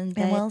 And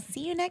we'll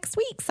see you next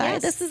week. Sorry,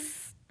 Yes. this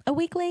is a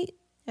week late.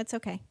 it's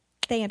okay.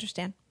 They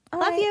understand. All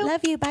Love right, you.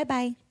 Love you.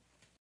 Bye-bye.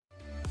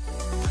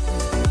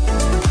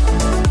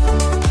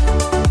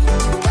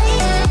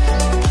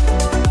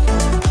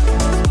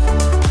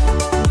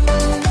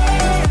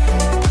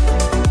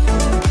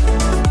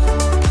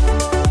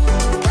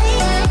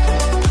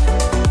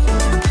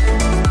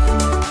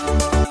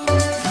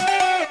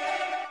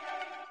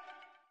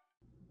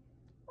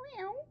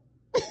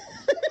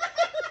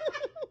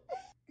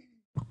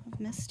 I've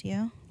missed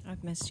you.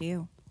 I've missed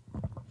you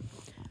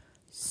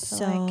So,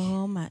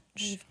 so much.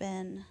 We've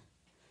been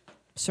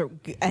So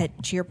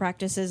at cheer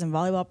practices and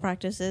volleyball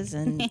practices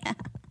and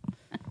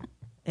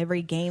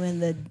every game in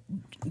the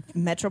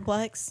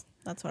Metroplex.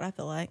 That's what I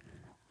feel like.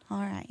 all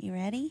right. You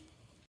ready?